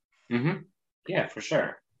 Yeah, for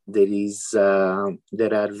sure.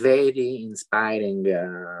 There are very inspiring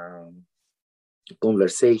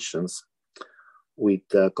conversations with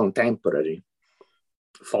contemporary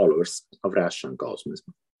followers of Russian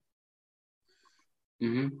Cosmism.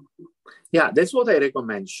 Yeah, that's what I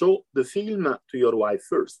recommend. Show the film to your wife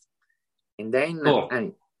first. And then,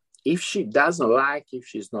 and if she doesn't like, if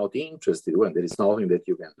she's not interested, well, there is nothing that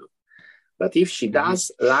you can do. But if she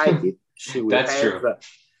does like it, she will That's have... true.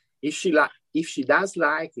 If she does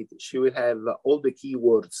like it, she will have all the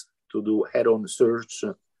keywords to do her own search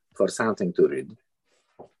for something to read.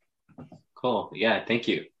 Cool. Yeah, thank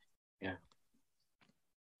you. Yeah.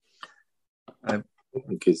 I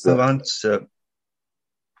once,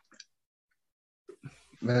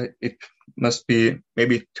 it must be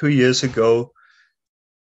maybe 2 years ago,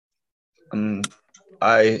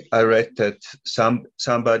 I read that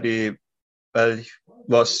somebody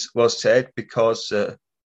was sad because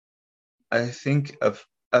I think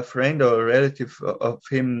a friend or a relative of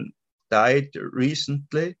him died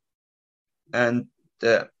recently, and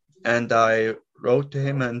I wrote to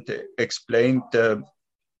him and explained the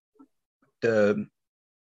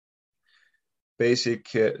basic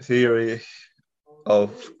theory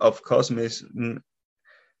of cosmism,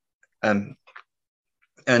 and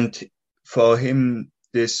for him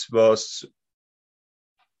this was,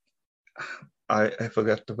 I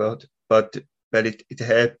forgot the word, but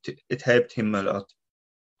it helped him a lot.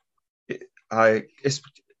 It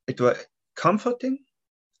was comforting.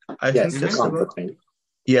 I think that's comforting. The word.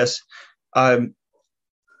 Yes.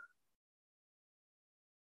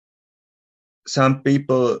 Some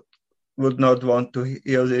people would not want to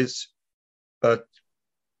hear this, but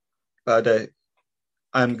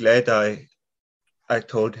I'm glad I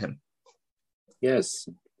told him. Yes,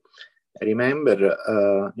 I remember.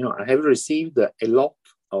 I have received a lot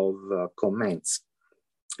of comments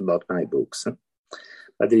about my books,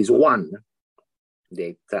 but there is one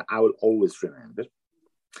that I will always remember.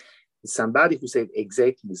 Somebody who said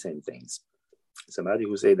exactly the same things. Somebody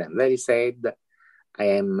who said, "I'm very sad. I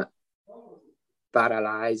am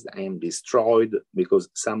paralyzed. I am destroyed because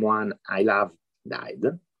someone I love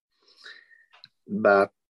died.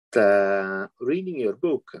 But reading your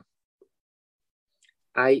book,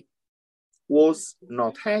 I was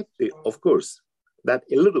not happy, of course, but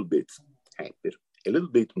a little bit happier, a little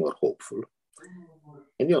bit more hopeful."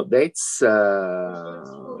 And that's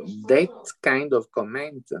that kind of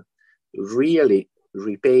comment really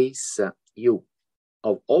repays you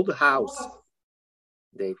of all the house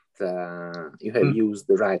that you have used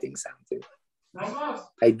writing something.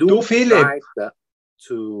 I do try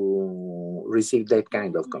to receive that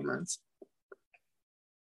kind of comments.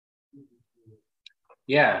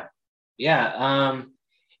 Yeah.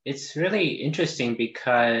 It's really interesting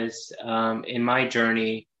because in my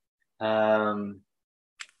journey,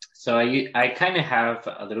 so I kind of have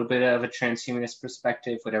a little bit of a transhumanist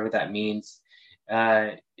perspective, whatever that means,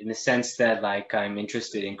 in the sense that like I'm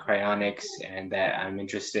interested in cryonics and that I'm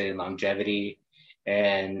interested in longevity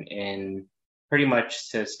and in pretty much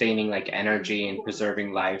sustaining like energy and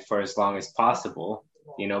preserving life for as long as possible,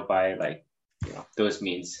 by like, those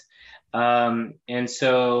means. And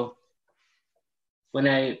so when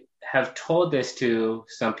I have told this to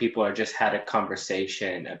some people or just had a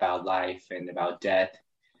conversation about life and about death,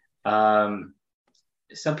 some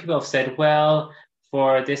people have said, well,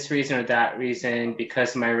 for this reason or that reason,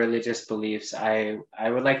 because of my religious beliefs, I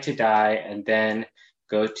would like to die and then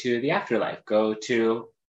go to the afterlife, go to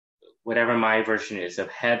whatever my version is of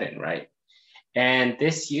heaven, right? And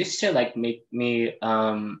this used to like make me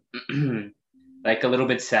like a little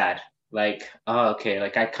bit sad. Like, oh, okay,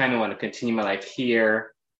 like I kind of want to continue my life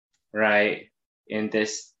here, right? In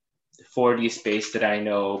this 4D space that I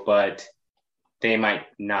know, but they might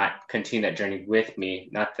not continue that journey with me.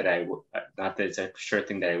 Not that it's a sure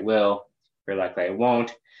thing that I will, or likely I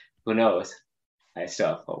won't. Who knows? I still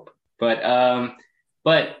have hope. But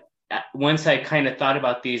once I kind of thought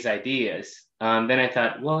about these ideas, then I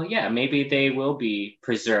thought, well, yeah, maybe they will be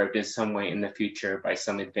preserved in some way in the future by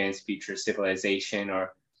some advanced future civilization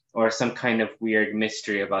or some kind of weird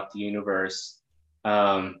mystery about the universe.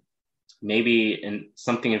 maybe in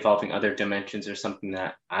something involving other dimensions or something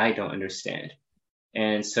that I don't understand.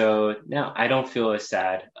 And so now I don't feel as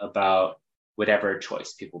sad about whatever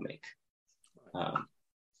choice people make.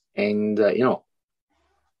 And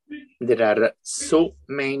there are so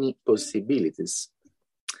many possibilities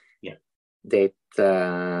that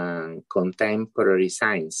contemporary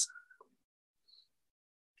science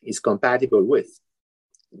is compatible with,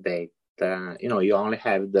 that you only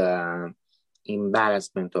have the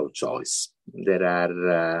embarrassment of choice. There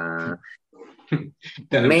are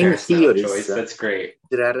many theories. That's great.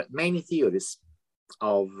 There are many theories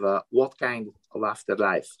of what kind of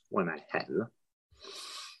afterlife one I have.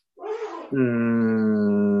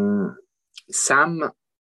 Some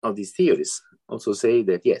of these theories also say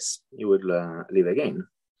that yes, you will live again,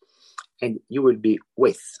 and you will be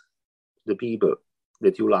with the people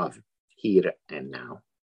that you love here and now.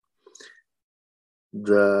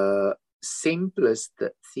 The simplest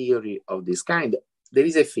theory of this kind, there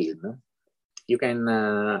is a film. You can,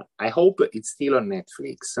 I hope it's still on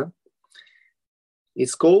Netflix.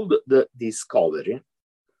 It's called The Discovery,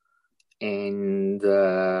 and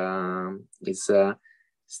it's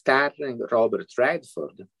starring Robert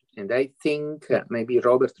Redford. And I think maybe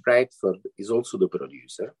Robert Redford is also the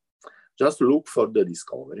producer. Just look for The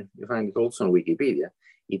Discovery. You find it also on Wikipedia.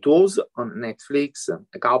 It was on Netflix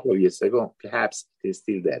a couple of years ago. Perhaps it is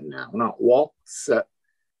still there now. Now, what's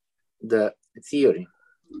the theory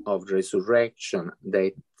of resurrection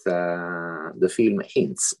that the film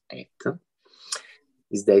hints at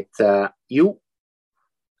is that you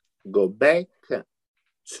go back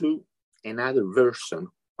to another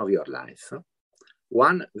version of your life,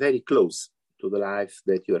 one very close to the life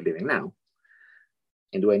that you are living now.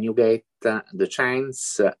 And when you get the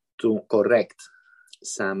chance to correct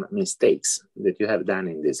some mistakes that you have done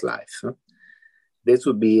in this life, this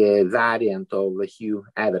would be a variant of Hugh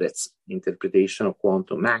Everett's interpretation of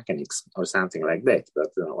quantum mechanics or something like that.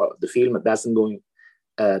 But the film doesn't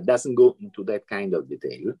go into that kind of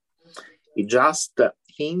detail. It just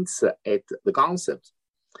hints at the concept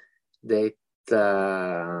that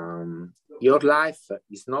your life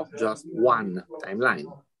is not just one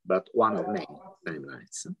timeline, but one of many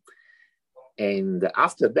timelines. And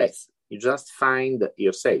after death, you just find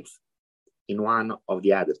yourself in one of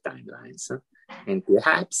the other timelines. And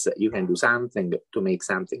perhaps you can do something to make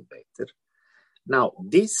something better. Now,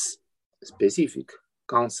 this specific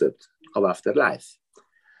concept of afterlife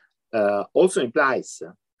also implies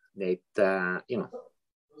that,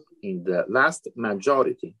 in the vast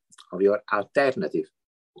majority of your alternative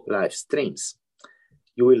life streams,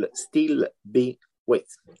 you will still be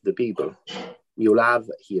with the people you love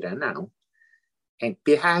here and now, and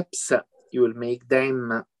perhaps you will make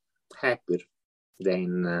them happier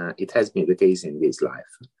than it has been the case in this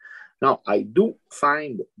life. Now, I do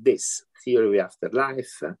find this theory of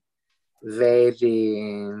afterlife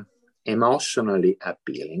very emotionally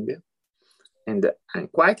appealing, and I'm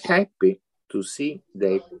quite happy to see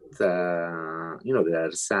that there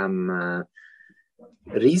are some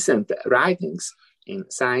recent writings in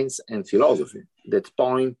science and philosophy that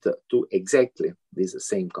point to exactly this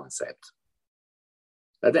same concept.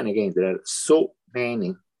 But then again, there are so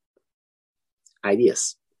many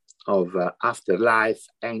ideas of afterlife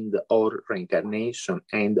and or reincarnation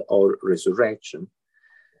and or resurrection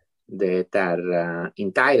that are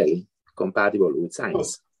entirely compatible with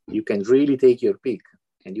science. You can really take your pick,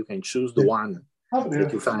 and you can choose the one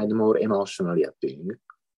that you find more emotionally appealing.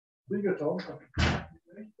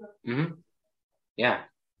 Mm-hmm. Yeah.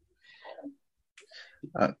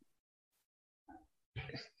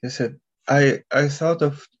 I thought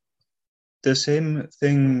of the same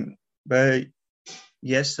thing by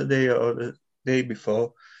yesterday or the day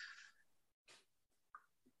before.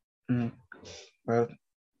 Well,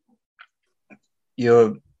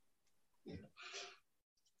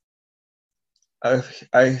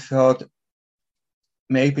 I thought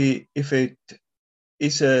maybe if it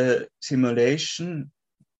is a simulation,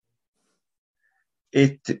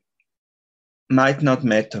 it might not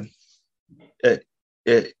matter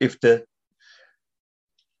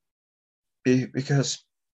because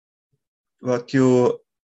what you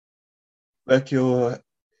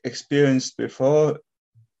experienced before,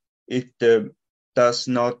 it does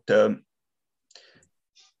not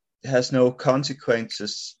has no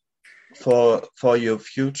consequences for your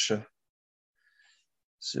future.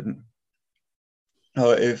 So,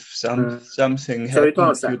 or if something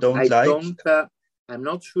happens you don't like. I'm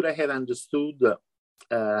not sure I have understood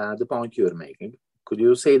the point you're making. Could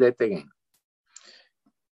you say that again?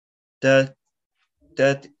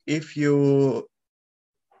 That if you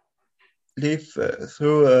live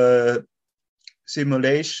through a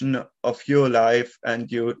simulation of your life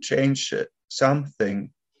and you change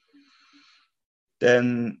something,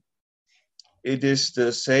 then it is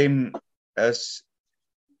the same as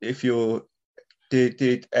if you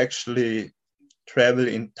did actually travel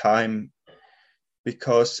in time,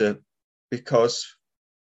 because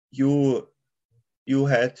you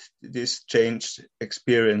had this changed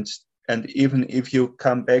experience, and even if you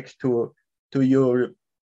come back to your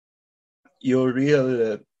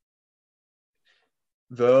real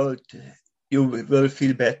world, you will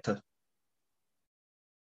feel better.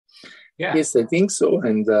 Yeah. Yes, I think so.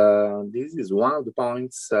 And this is one of the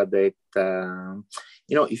points that,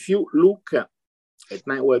 if you look at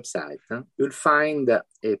my website, you'll find a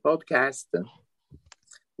podcast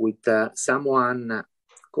with someone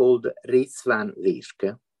called Ritz van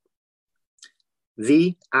Virk,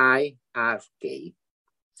 V-I-R-K.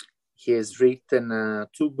 He has written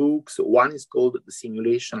 2 books. One is called The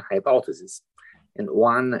Simulation Hypothesis, and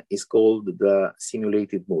one is called The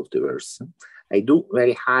Simulated Multiverse. I do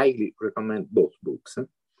very highly recommend both books.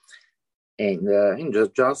 And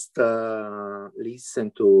just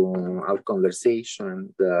listen to our conversation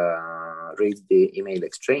and read the email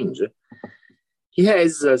exchange. He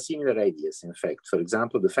has similar ideas, in fact. For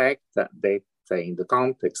example, the fact that in the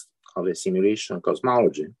context of a simulation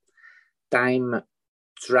cosmology, time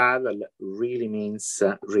travel really means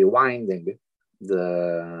rewinding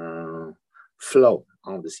the flow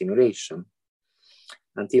of the simulation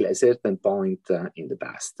until a certain point in the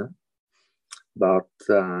past. But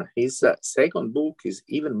his second book is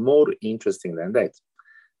even more interesting than that,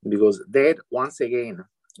 because there, once again,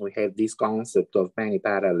 we have this concept of many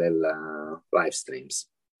parallel life streams.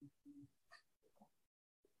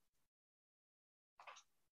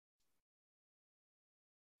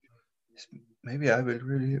 Maybe I will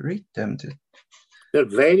really read them. They're 2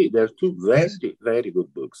 very, very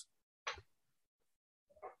good books.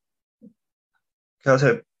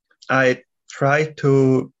 Because I try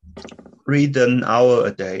to read an hour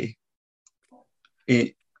a day.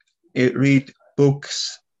 I read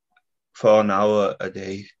books for an hour a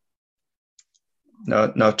day.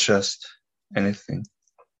 Not just anything.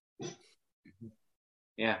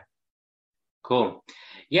 Yeah. Cool.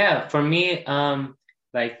 Yeah, for me,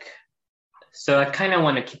 so I kind of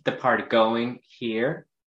want to keep the part going here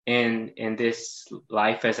in this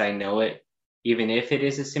life as I know it, even if it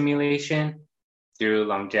is a simulation, through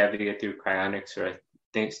longevity or through cryonics or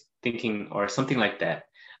thinking or something like that.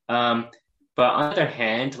 But on the other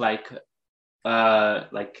hand,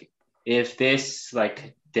 if this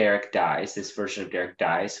Derek dies, this version of Derek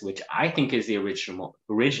dies, which I think is the original,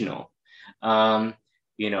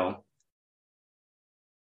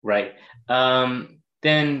 right?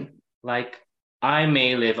 Then I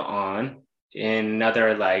may live on in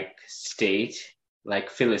another state,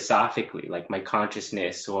 philosophically, my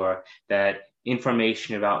consciousness or that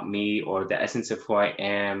information about me or the essence of who I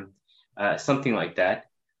am, something like that.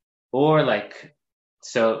 Or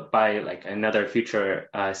so by another future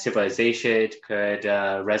civilization could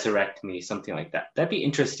resurrect me, something like that. That'd be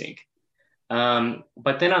interesting.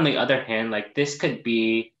 But then on the other hand, this could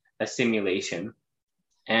be a simulation.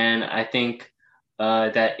 And I think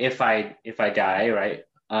that if I die, right,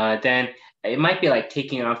 then it might be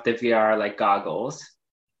taking off the VR goggles,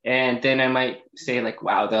 and then I might say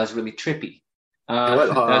wow, that was really trippy.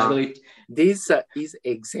 This is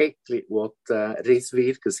exactly what Ritz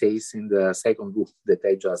Virk says in the second book that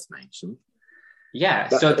I just mentioned. Yeah,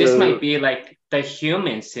 so this might be the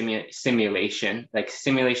human simulation,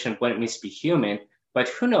 simulation of what it means to be human. But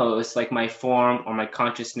who knows, my form or my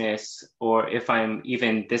consciousness, or if I'm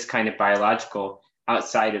even this kind of biological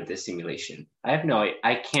outside of this simulation.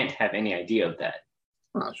 I can't have any idea of that.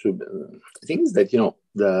 The thing is that,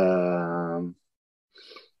 the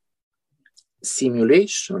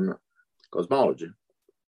simulation cosmology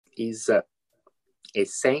is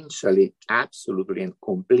essentially, absolutely and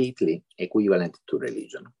completely equivalent to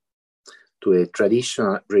religion, to a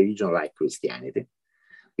traditional religion like Christianity.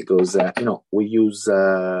 Because they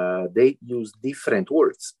use different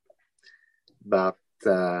words, but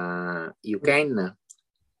you can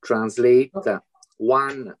translate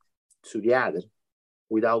one to the other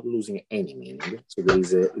without losing any meaning. So there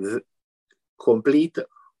is a complete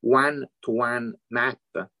one-to-one map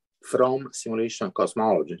from simulation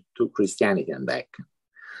cosmology to Christianity and back.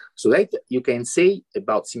 So that you can say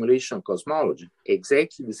about simulation cosmology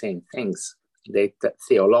exactly the same things that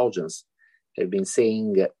theologians have been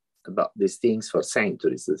saying about these things for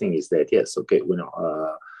centuries. The thing is that, yes, okay,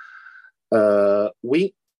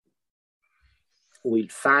 we will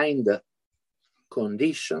find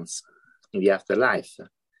conditions in the afterlife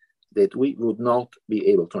that we would not be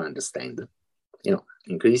able to understand.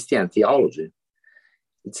 in Christian theology,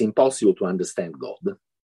 it's impossible to understand God.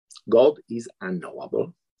 God is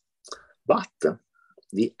unknowable, but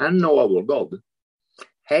the unknowable God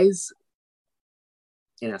has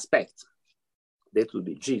an aspect that would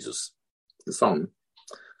be Jesus, the Son,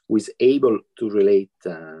 who is able to relate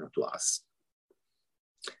to us.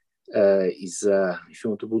 Is, if you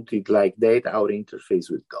want to put it like that, our interface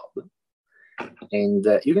with God. And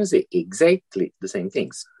you can say exactly the same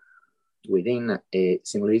things within a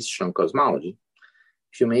simulation cosmology.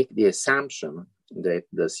 If you make the assumption that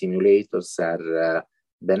the simulators are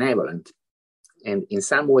benevolent and in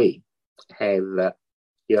some way have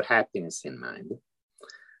your happiness in mind,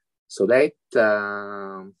 so that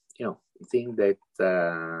things that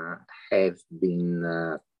have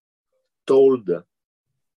been told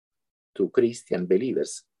to Christian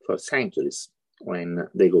believers for centuries when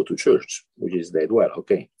they go to church, which is that, well,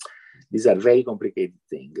 okay, these are very complicated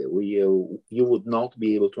things. You would not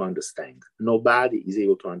be able to understand. Nobody is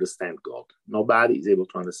able to understand God. Nobody is able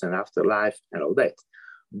to understand afterlife and all that.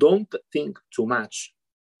 Don't think too much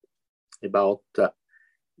about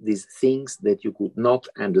these things that you could not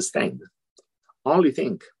understand. Only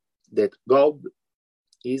think that God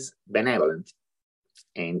is benevolent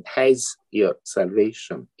and has your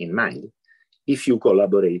salvation in mind if you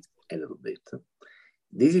collaborate a little bit.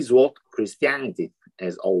 This is what Christianity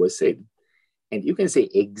has always said. And you can say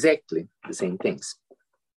exactly the same things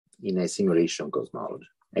in a simulation cosmology.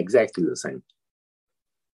 Exactly the same.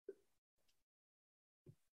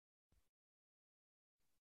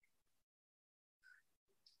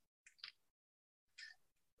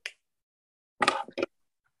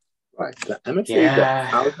 Right. I'm afraid that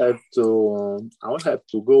I'll have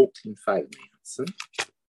to go in 5 minutes.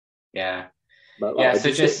 Yeah. But, yeah. So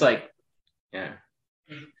just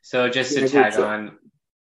So just to tag on,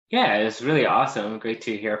 yeah, it's really awesome. Great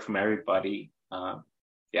to hear from everybody.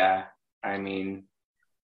 Yeah, I mean,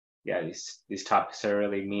 yeah, these topics are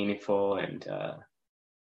really meaningful and a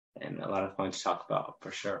lot of fun to talk about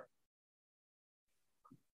for sure.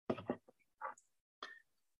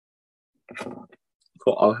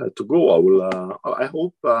 So I'll have to go. I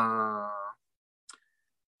hope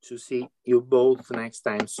to see you both next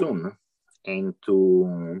time soon and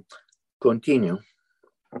to continue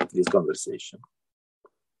this conversation.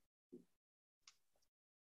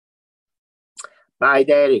 Bye,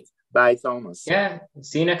 Derek. Bye, Thomas. Yeah,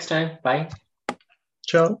 see you next time. Bye.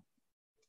 Ciao.